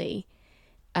directly,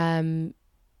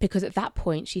 because at that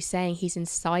point she's saying, he's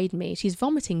inside me. She's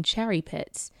vomiting cherry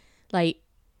pits. Like,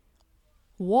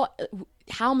 what?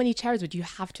 How many cherries would you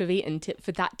have to have eaten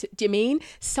for that? Do you mean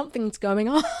something's going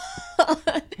on?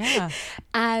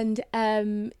 And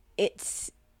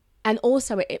it's, and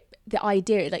also the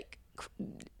idea, like,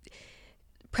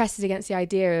 presses against the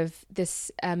idea of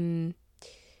this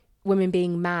women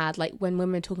being mad, like when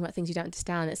women are talking about things you don't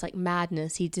understand, it's like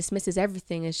madness. He dismisses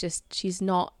everything as just, she's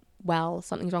not well,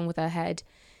 something's wrong with her head,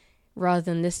 rather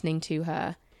than listening to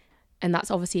her. And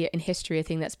that's obviously in history a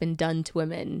thing that's been done to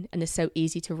women, and it's so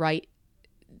easy to write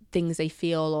things they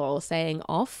feel or saying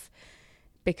off,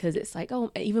 because it's like,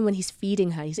 oh, even when he's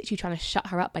feeding her, he's literally trying to shut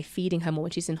her up by feeding her more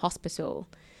when she's in hospital,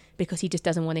 because he just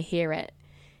doesn't want to hear it.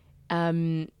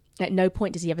 At no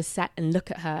point does he ever sit and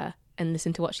look at her and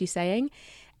listen to what she's saying.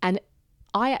 And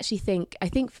I actually think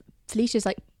Felicia's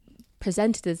like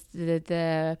presented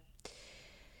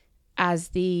as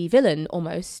the villain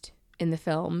almost in the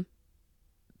film,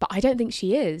 but I don't think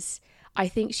she is. I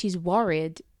think she's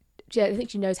worried. I think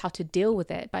she knows how to deal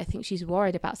with it, but I think she's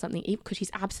worried about something evil, because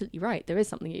she's absolutely right. There is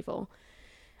something evil.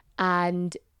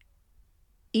 And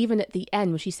even at the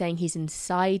end, when she's saying he's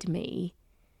inside me,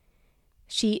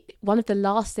 one of the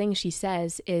last things she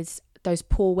says is, those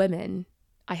poor women,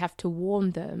 I have to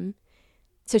warn them.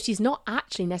 So she's not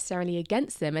actually necessarily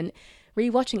against them. And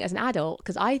rewatching it as an adult,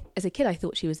 because as a kid, I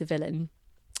thought she was the villain.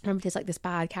 I remember there's like this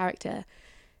bad character.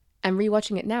 And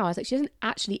rewatching it now, I was like, she doesn't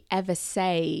actually ever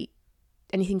say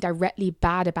anything directly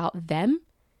bad about them.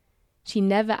 She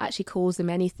never actually calls them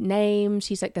any names.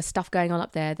 She's like, there's stuff going on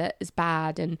up there that is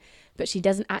bad, but she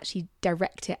doesn't actually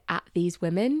direct it at these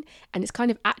women. And it's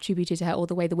kind of attributed to her all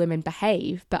the way the women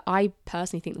behave. But I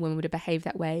personally think the women would have behaved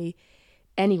that way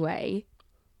anyway.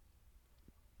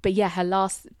 But yeah,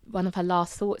 one of her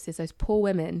last thoughts is those poor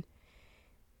women,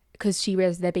 because she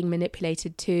realizes they're being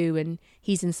manipulated too, and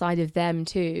he's inside of them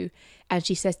too. And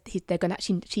she says they're gonna have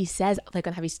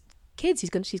his kids.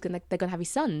 They're gonna have his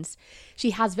sons.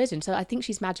 She has vision, so I think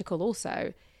she's magical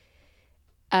also.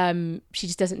 She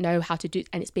just doesn't know how to do,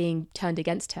 and it's being turned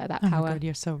against her, that power. Oh my God,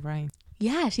 you're so right.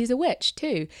 Yeah, she's a witch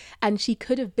too, and she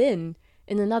could have been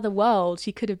in another world.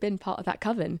 She could have been part of that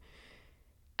coven.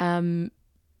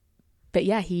 But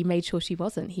yeah, he made sure she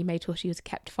wasn't. He made sure she was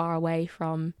kept far away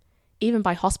from, even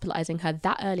by hospitalizing her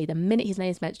that early. The minute his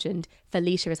name is mentioned,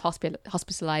 Felicia is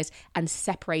hospitalized and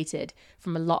separated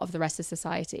from a lot of the rest of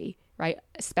society, right?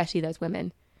 Especially those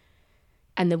women.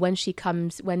 And then when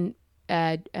Suki's the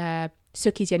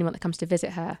only one that comes to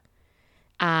visit her,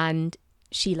 and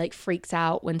she like freaks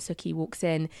out when Suki walks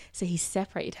in. So he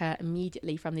separated her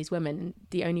immediately from these women. And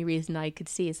the only reason I could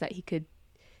see is that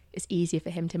it's easier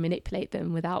for him to manipulate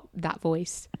them without that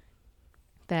voice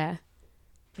there.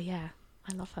 But yeah,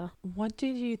 I love her. What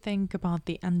did you think about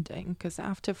the ending? Because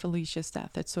after Felicia's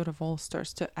death, it sort of all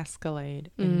starts to escalate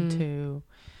into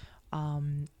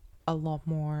a lot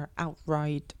more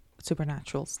outright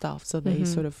supernatural stuff. So they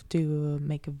sort of do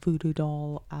make a voodoo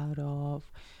doll out of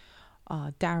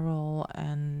Daryl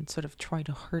and sort of try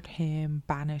to hurt him,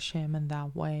 banish him in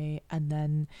that way. And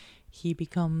then he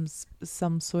becomes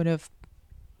some sort of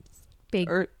big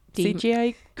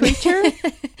CGI creature.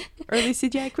 Early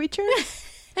CGI creature.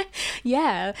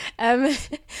 Yeah.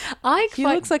 He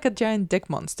looks like a giant dick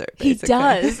monster, basically. He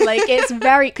does. Like, it's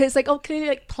very, because like, clearly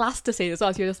like plasticine as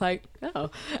well, so you're just like, oh.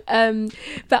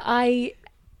 But I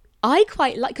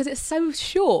quite like, because it's so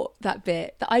short, that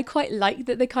bit, that I quite like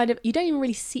that they kind of, you don't even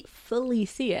really fully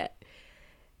see it.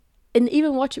 And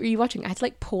even rewatching, I had to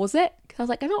like pause it, because I was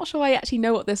like, I'm not sure I actually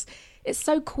know what this, it's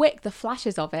so quick, the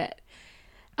flashes of it.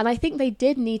 And I think they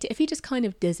did need to, if he just kind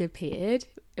of disappeared,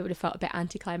 it would have felt a bit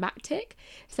anticlimactic.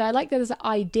 So I like that there's an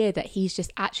idea that he's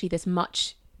just actually this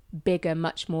much bigger,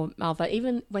 much more malva.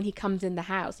 Even when he comes in the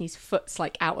house and his foot's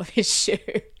like out of his shoe,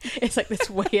 it's like this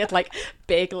weird, like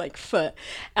big, like foot.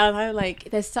 And I'm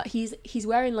like, he's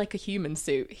wearing like a human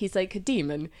suit. He's like a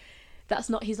demon.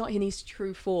 He's not in his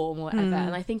true form or whatever.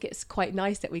 And I think it's quite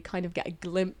nice that we kind of get a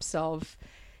glimpse of,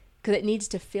 because it needs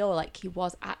to feel like he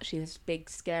was actually this big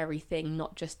scary thing,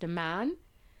 not just a man.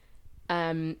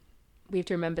 We have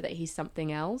to remember that he's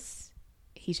something else.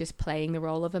 He's just playing the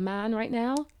role of a man right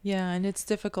now. Yeah, and it's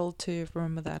difficult to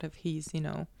remember that if he's,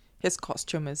 his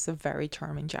costume is a very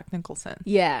charming Jack Nicholson.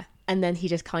 Yeah, and then he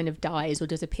just kind of dies or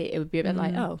disappears. It would be a bit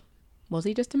like, oh, was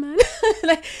he just a man?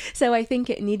 So I think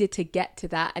it needed to get to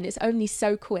that, and it's only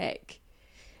so quick.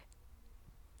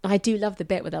 I do love the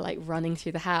bit where they're like running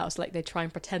through the house, like they try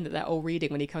and pretend that they're all reading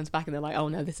when he comes back, and they're like, oh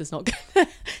no, this is not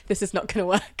gonna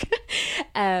work.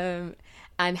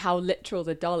 And how literal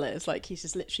the doll is, like he's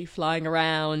just literally flying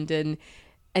around, and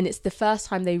it's the first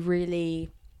time they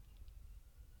really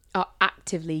are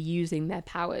actively using their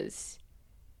powers.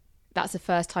 That's the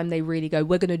first time they really go,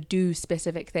 we're going to do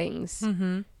specific things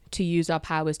to use our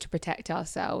powers to protect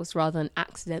ourselves, rather than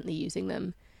accidentally using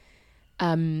them.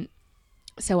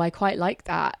 So I quite like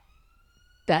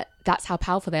that's how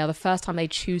powerful they are. The first time they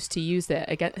choose to use it,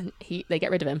 again, they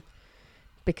get rid of him,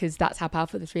 because that's how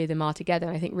powerful the three of them are together.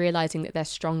 And I think realizing that they're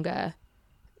stronger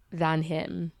than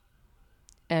him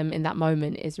in that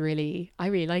moment is really, I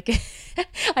really like it.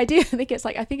 I think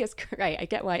it's great. I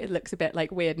get why it looks a bit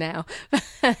like weird now.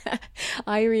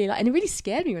 I really like, and it really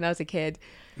scared me when I was a kid.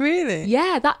 Really?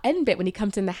 Yeah, that end bit when he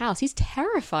comes in the house, he's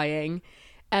terrifying.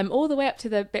 All the way up to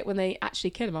the bit when they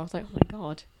actually kill him, I was like, oh my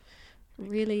God,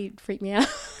 really freaked me out.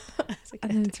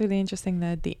 And it's really interesting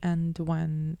that at the end,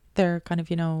 when they're kind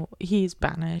of, he's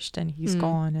banished and he's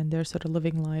gone, and they're sort of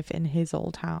living life in his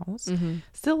old house.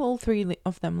 Still all three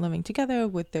of them living together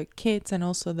with their kids and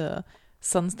also the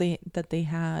sons that they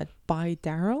had by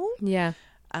Daryl. Yeah.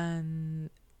 And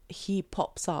he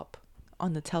pops up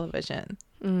on the television.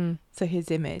 So his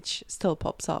image still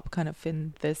pops up kind of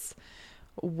in this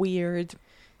weird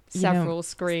several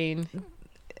screen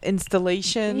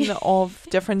installation of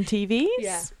different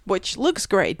TVs, which looks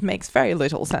great, makes very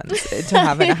little sense to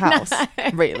have in a house,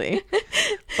 really,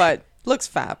 but looks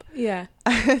fab. Yeah.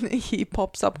 And he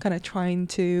pops up kind of trying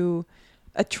to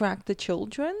attract the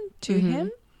children to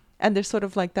him, and there's sort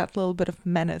of like that little bit of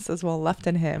menace as well left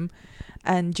in him.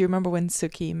 And do you remember when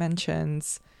Suki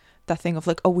mentions that thing of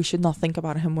like, oh, we should not think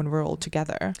about him when we're all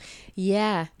together?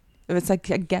 Yeah. It's like,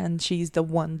 again, she's the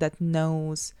one that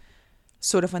knows,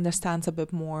 sort of understands a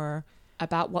bit more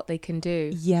about what they can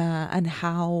do. Yeah, and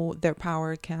how their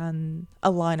power can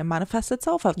align and manifest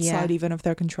itself outside even of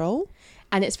their control.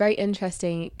 And it's very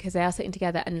interesting because they are sitting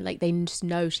together and like they just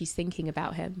know she's thinking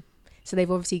about him. So they've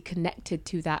obviously connected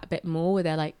to that a bit more where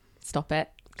they're like, stop it.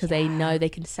 Because they know they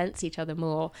can sense each other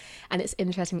more. And it's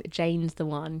interesting that Jane's the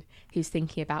one who's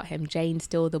thinking about him. Jane's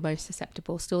still the most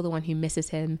susceptible, still the one who misses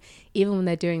him. Even when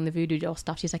they're doing the voodoo doll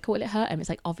stuff, she's like, oh, will it hurt him? It's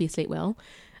like, obviously it will.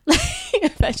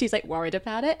 But she's like worried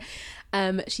about it.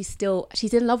 She's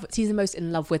in love. She's the most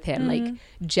in love with him. Like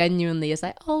genuinely is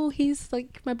like, oh, he's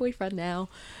like my boyfriend now.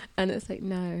 And it's like,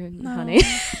 no, honey.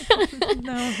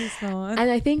 No, he's not.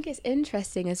 And I think it's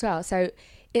interesting as well. So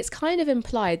it's kind of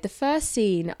implied the first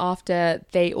scene after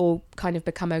they all kind of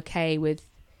become okay with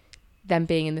them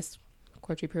being in this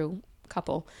quadruple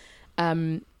couple,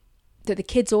 that the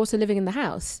kids are also living in the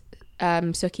house,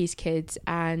 Suki's kids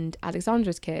and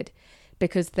Alexandra's kid,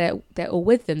 because they're all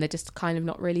with them. They're just kind of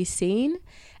not really seen.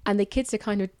 And the kids are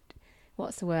kind of,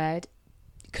 what's the word?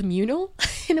 Communal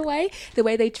in a way, the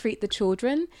way they treat the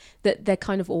children, that they're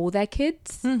kind of all their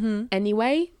kids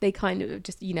anyway. They kind of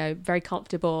just, very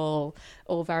comfortable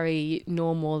or very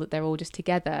normal that they're all just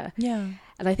together. Yeah.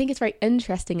 And I think it's very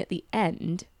interesting at the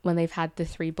end when they've had the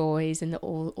three boys and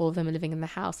all of them are living in the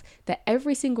house, that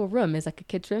every single room is like a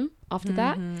kid's room after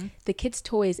that. The kids'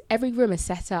 toys, every room is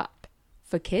set up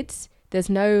for kids. There's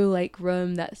no like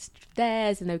room that's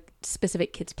theirs and no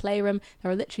specific kids' playroom. There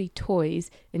are literally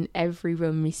toys in every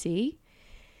room we see.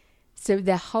 So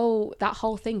that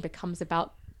whole thing becomes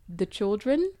about the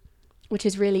children, which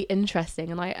is really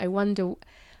interesting. And I wonder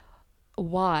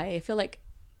why. I feel like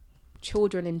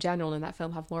children in general in that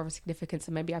film have more of a significance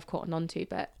than maybe I've caught on to.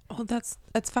 But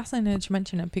it's fascinating that you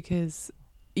mention it, because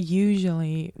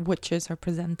usually witches are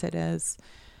presented as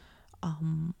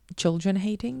children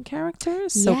hating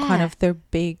characters. So kind of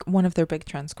one of their big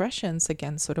transgressions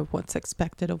against sort of what's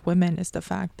expected of women is the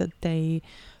fact that they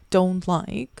don't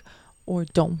like or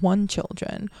don't want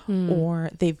children,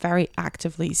 or they very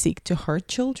actively seek to hurt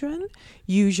children.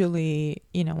 Usually,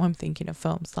 I'm thinking of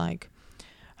films like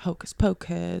Hocus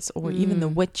Pocus or even The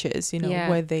Witches,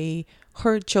 where they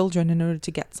hurt children in order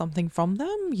to get something from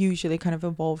them, usually kind of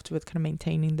involved with kind of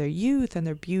maintaining their youth and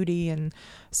their beauty and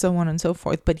so on and so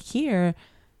forth. But here,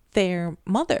 they're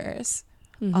mothers.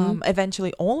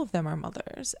 Eventually, all of them are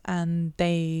mothers, and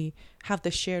they have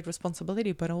the shared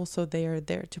responsibility, but also they are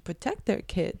there to protect their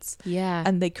kids. Yeah.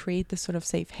 And they create this sort of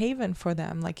safe haven for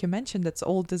them. Like you mentioned, that's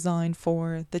all designed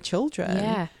for the children.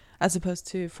 Yeah. As opposed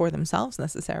to for themselves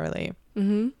necessarily.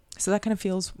 So that kind of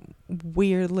feels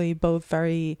weirdly both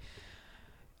very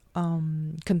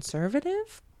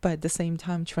conservative, but at the same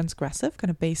time transgressive,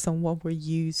 kind of based on what we're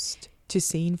used to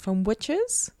seeing from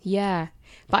witches. Yeah,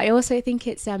 but I also think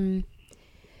it's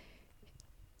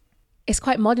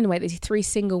quite modern in a way that these three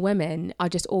single women are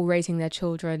just all raising their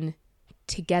children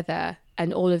together,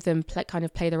 and all of them kind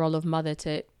of play the role of mother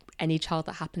to any child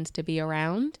that happens to be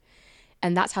around.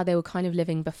 And that's how they were kind of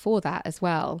living before that as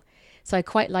well. So I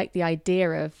quite like the idea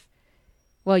of,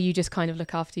 well, you just kind of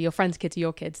look after your friends' kids or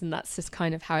your kids, and that's just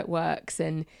kind of how it works,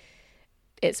 and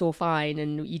it's all fine,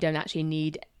 and you don't actually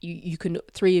need, you can,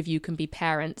 three of you can be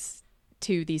parents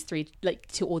to these three, like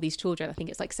to all these children. I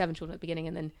think it's like 7 children at the beginning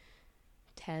and then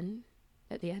 10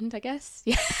 at the end, I guess.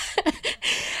 Yeah.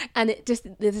 And it just,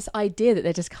 there's this idea that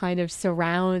they're just kind of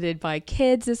surrounded by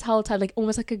kids this whole time, like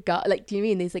almost like a gut, like, do you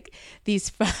mean these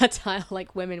fertile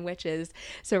like women witches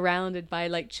surrounded by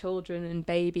like children and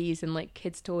babies and like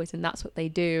kids' toys, and that's what they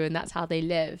do and that's how they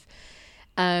live.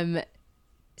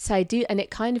 So I do, and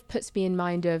it kind of puts me in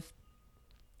mind of,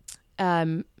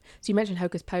 so you mentioned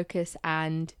Hocus Pocus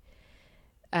and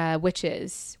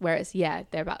witches, where it's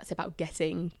about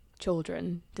getting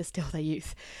children to steal their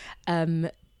youth.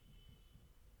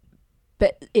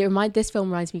 But this film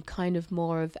reminds me kind of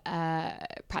more of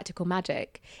practical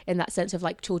magic, in that sense of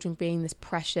like children being this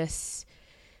precious,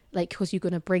 like, because you're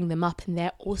going to bring them up and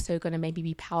they're also going to maybe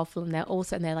be powerful, and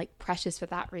they're like precious for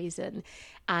that reason.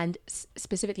 And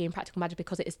specifically in practical magic,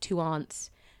 because it is two aunts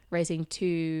raising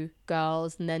two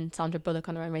girls, and then Sandra Bullock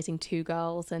on her own raising two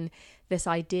girls, and this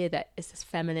idea that it's this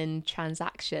feminine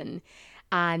transaction,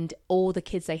 and all the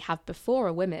kids they have before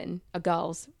are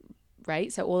girls,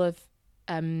 right? So all of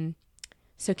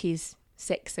Suki's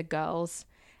 6 are girls,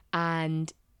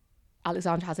 and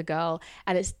Alexandra has a girl,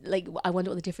 and it's like, I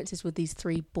wonder what the difference is with these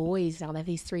 3 boys now. They have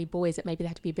these 3 boys that maybe they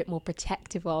have to be a bit more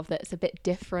protective of, that's a bit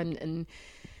different. And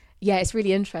yeah, it's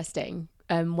really interesting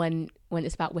when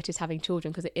it's about witches having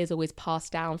children, because it is always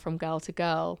passed down from girl to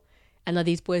girl. And are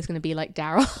these boys going to be like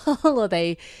Daryl? Or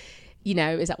they,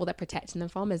 is that what they're protecting them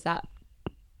from?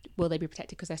 Will they be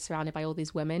protected because they're surrounded by all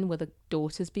these women? Will the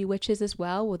daughters be witches as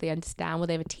well? Will they understand? Will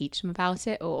they ever teach them about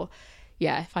it? Or,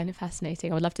 yeah, I find it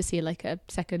fascinating. I would love to see like a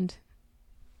second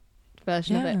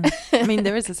version of it. I mean,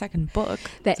 there is a second book.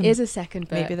 There is a second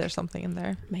book. Maybe there's something in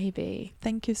there. Maybe.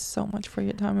 Thank you so much for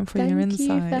your time and for your insights.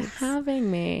 Thank you for having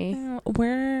me.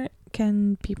 Where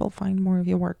can people find more of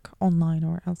your work, online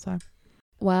or elsewhere?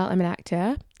 Well, I'm an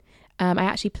actor. I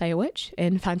actually play a witch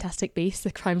in Fantastic Beasts: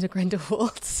 The Crimes of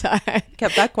Grindelwald. So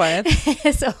kept that quiet.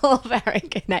 It's all very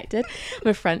connected. I'm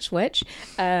a French witch.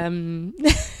 And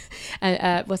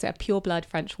was it a pure blood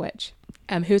French witch?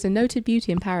 Who's a noted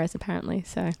beauty in Paris, apparently.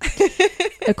 So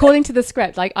according to the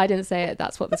script, like, I didn't say it,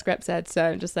 that's what the script said. So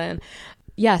I'm just saying,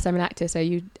 yes, I'm an actor. So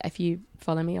if you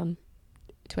follow me on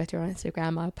Twitter or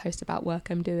Instagram, I'll post about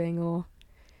work I'm doing or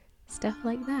stuff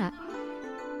like that.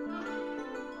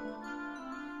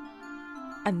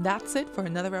 And that's it for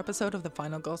another episode of the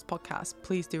Final Girls podcast.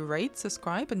 Please do rate,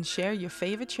 subscribe, and share your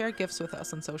favorite share gifts with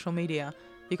us on social media.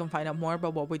 You can find out more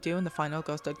about what we do on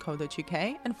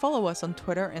thefinalghost.co.uk and follow us on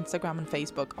Twitter, Instagram, and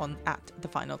Facebook on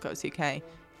 @thefinalghostuk.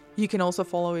 You can also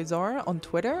follow Isaura on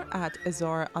Twitter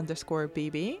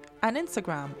 @Isaura_BB and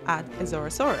Instagram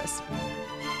 @Isaurasaurus.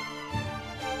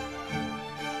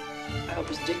 I hope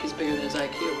his dick is bigger than his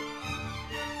IQ.